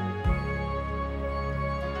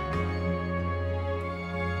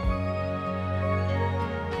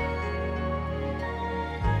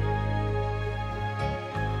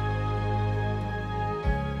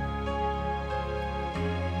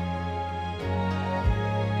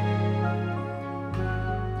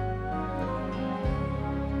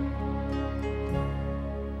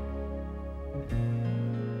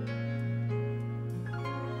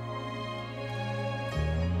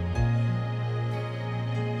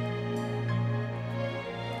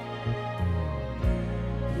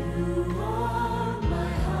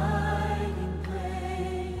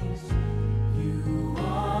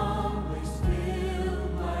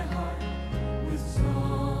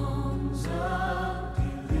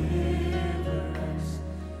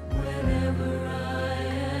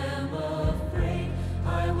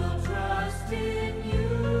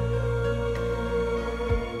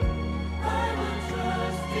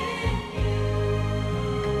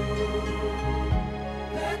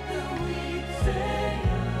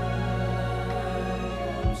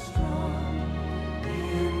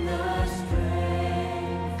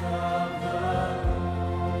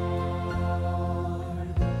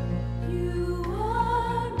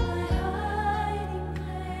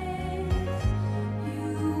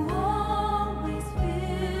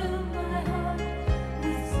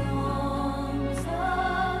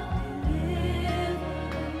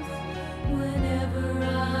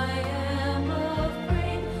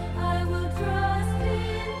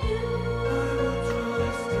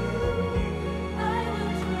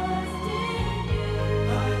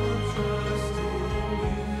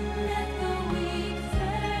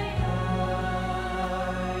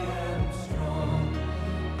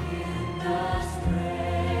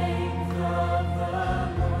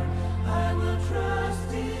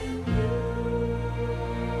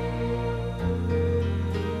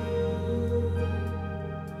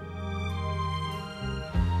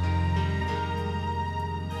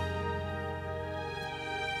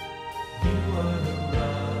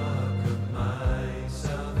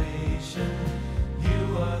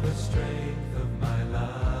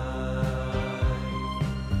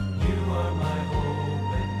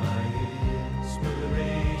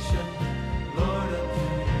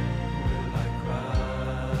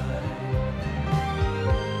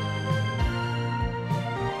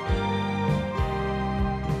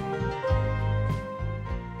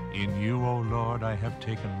 I have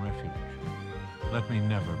taken refuge. Let me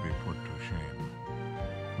never be put to shame.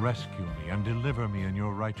 Rescue me and deliver me in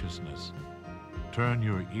your righteousness. Turn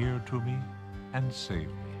your ear to me and save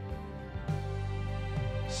me.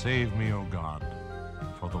 Save me, O God,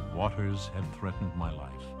 for the waters have threatened my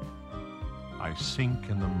life. I sink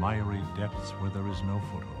in the miry depths where there is no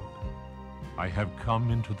foothold. I have come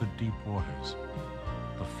into the deep waters.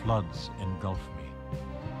 The floods engulf me.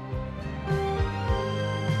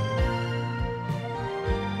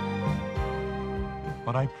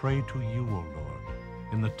 But I pray to you, O Lord,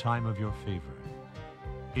 in the time of your favor.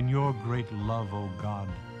 In your great love, O God,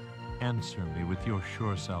 answer me with your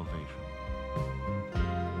sure salvation.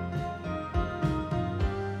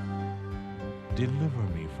 Deliver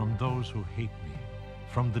me from those who hate me,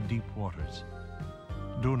 from the deep waters.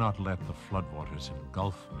 Do not let the floodwaters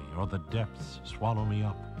engulf me or the depths swallow me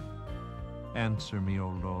up. Answer me, O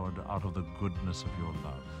Lord, out of the goodness of your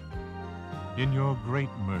love. In your great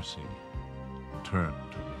mercy, turn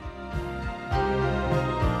to me.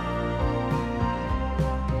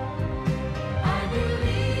 I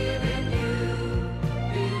believe in you,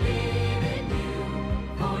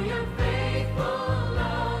 for your faithful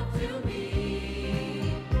love to me.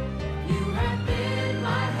 You have been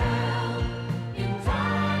my help in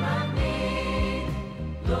time of need.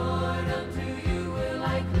 Lord, unto you will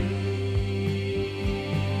I cleave.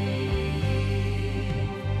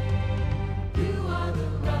 You are the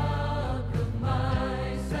rock of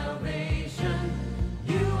my salvation.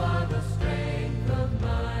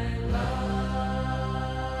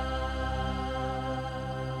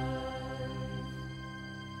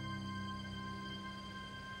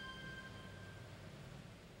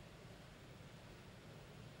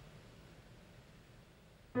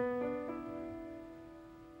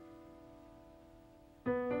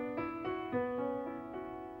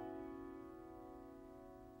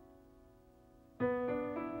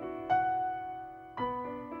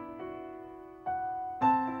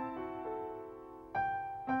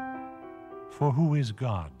 For who is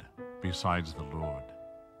God besides the Lord?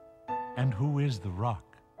 And who is the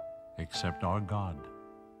rock except our God?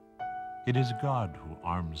 It is God who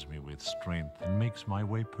arms me with strength and makes my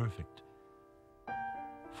way perfect.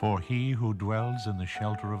 For he who dwells in the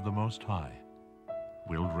shelter of the Most High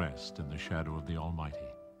will rest in the shadow of the Almighty.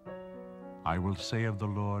 I will say of the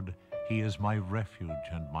Lord, He is my refuge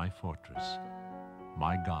and my fortress,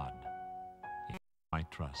 my God, in whom I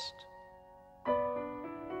trust.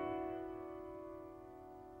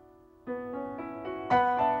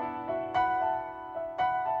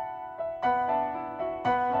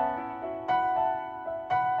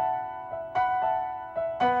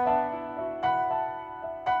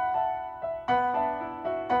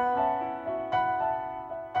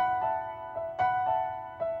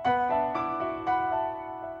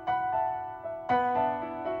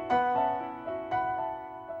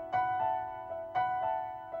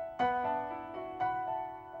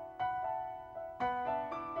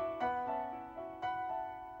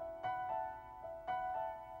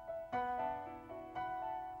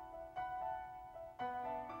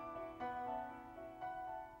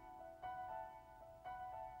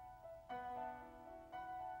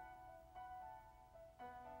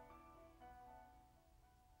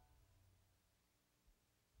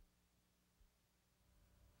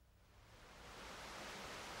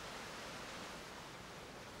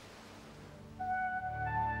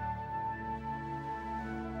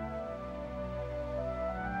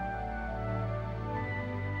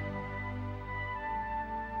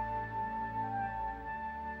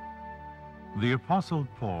 The Apostle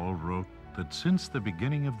Paul wrote that since the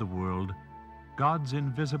beginning of the world, God's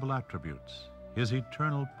invisible attributes, His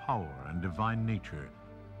eternal power and divine nature,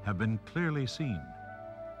 have been clearly seen,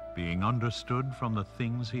 being understood from the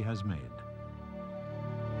things He has made.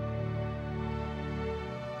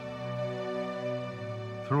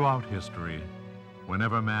 Throughout history,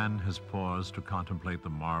 whenever man has paused to contemplate the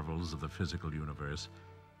marvels of the physical universe,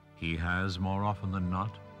 he has, more often than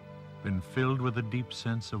not, been filled with a deep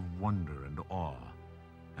sense of wonder and awe,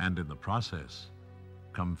 and in the process,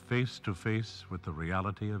 come face to face with the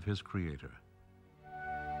reality of his Creator.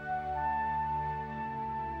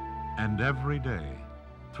 And every day,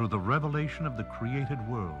 through the revelation of the created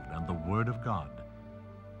world and the Word of God,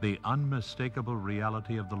 the unmistakable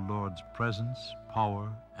reality of the Lord's presence,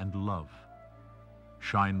 power, and love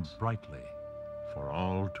shines brightly for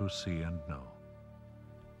all to see and know.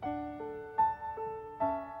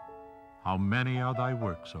 How many are thy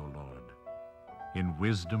works, O Lord? In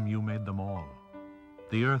wisdom you made them all.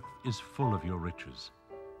 The earth is full of your riches.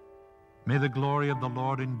 May the glory of the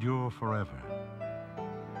Lord endure forever.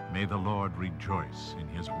 May the Lord rejoice in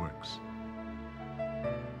his works.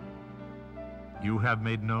 You have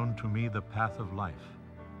made known to me the path of life.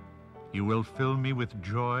 You will fill me with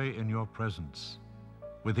joy in your presence,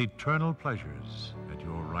 with eternal pleasures at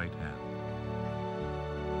your right hand.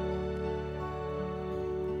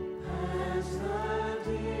 As the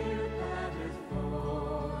deer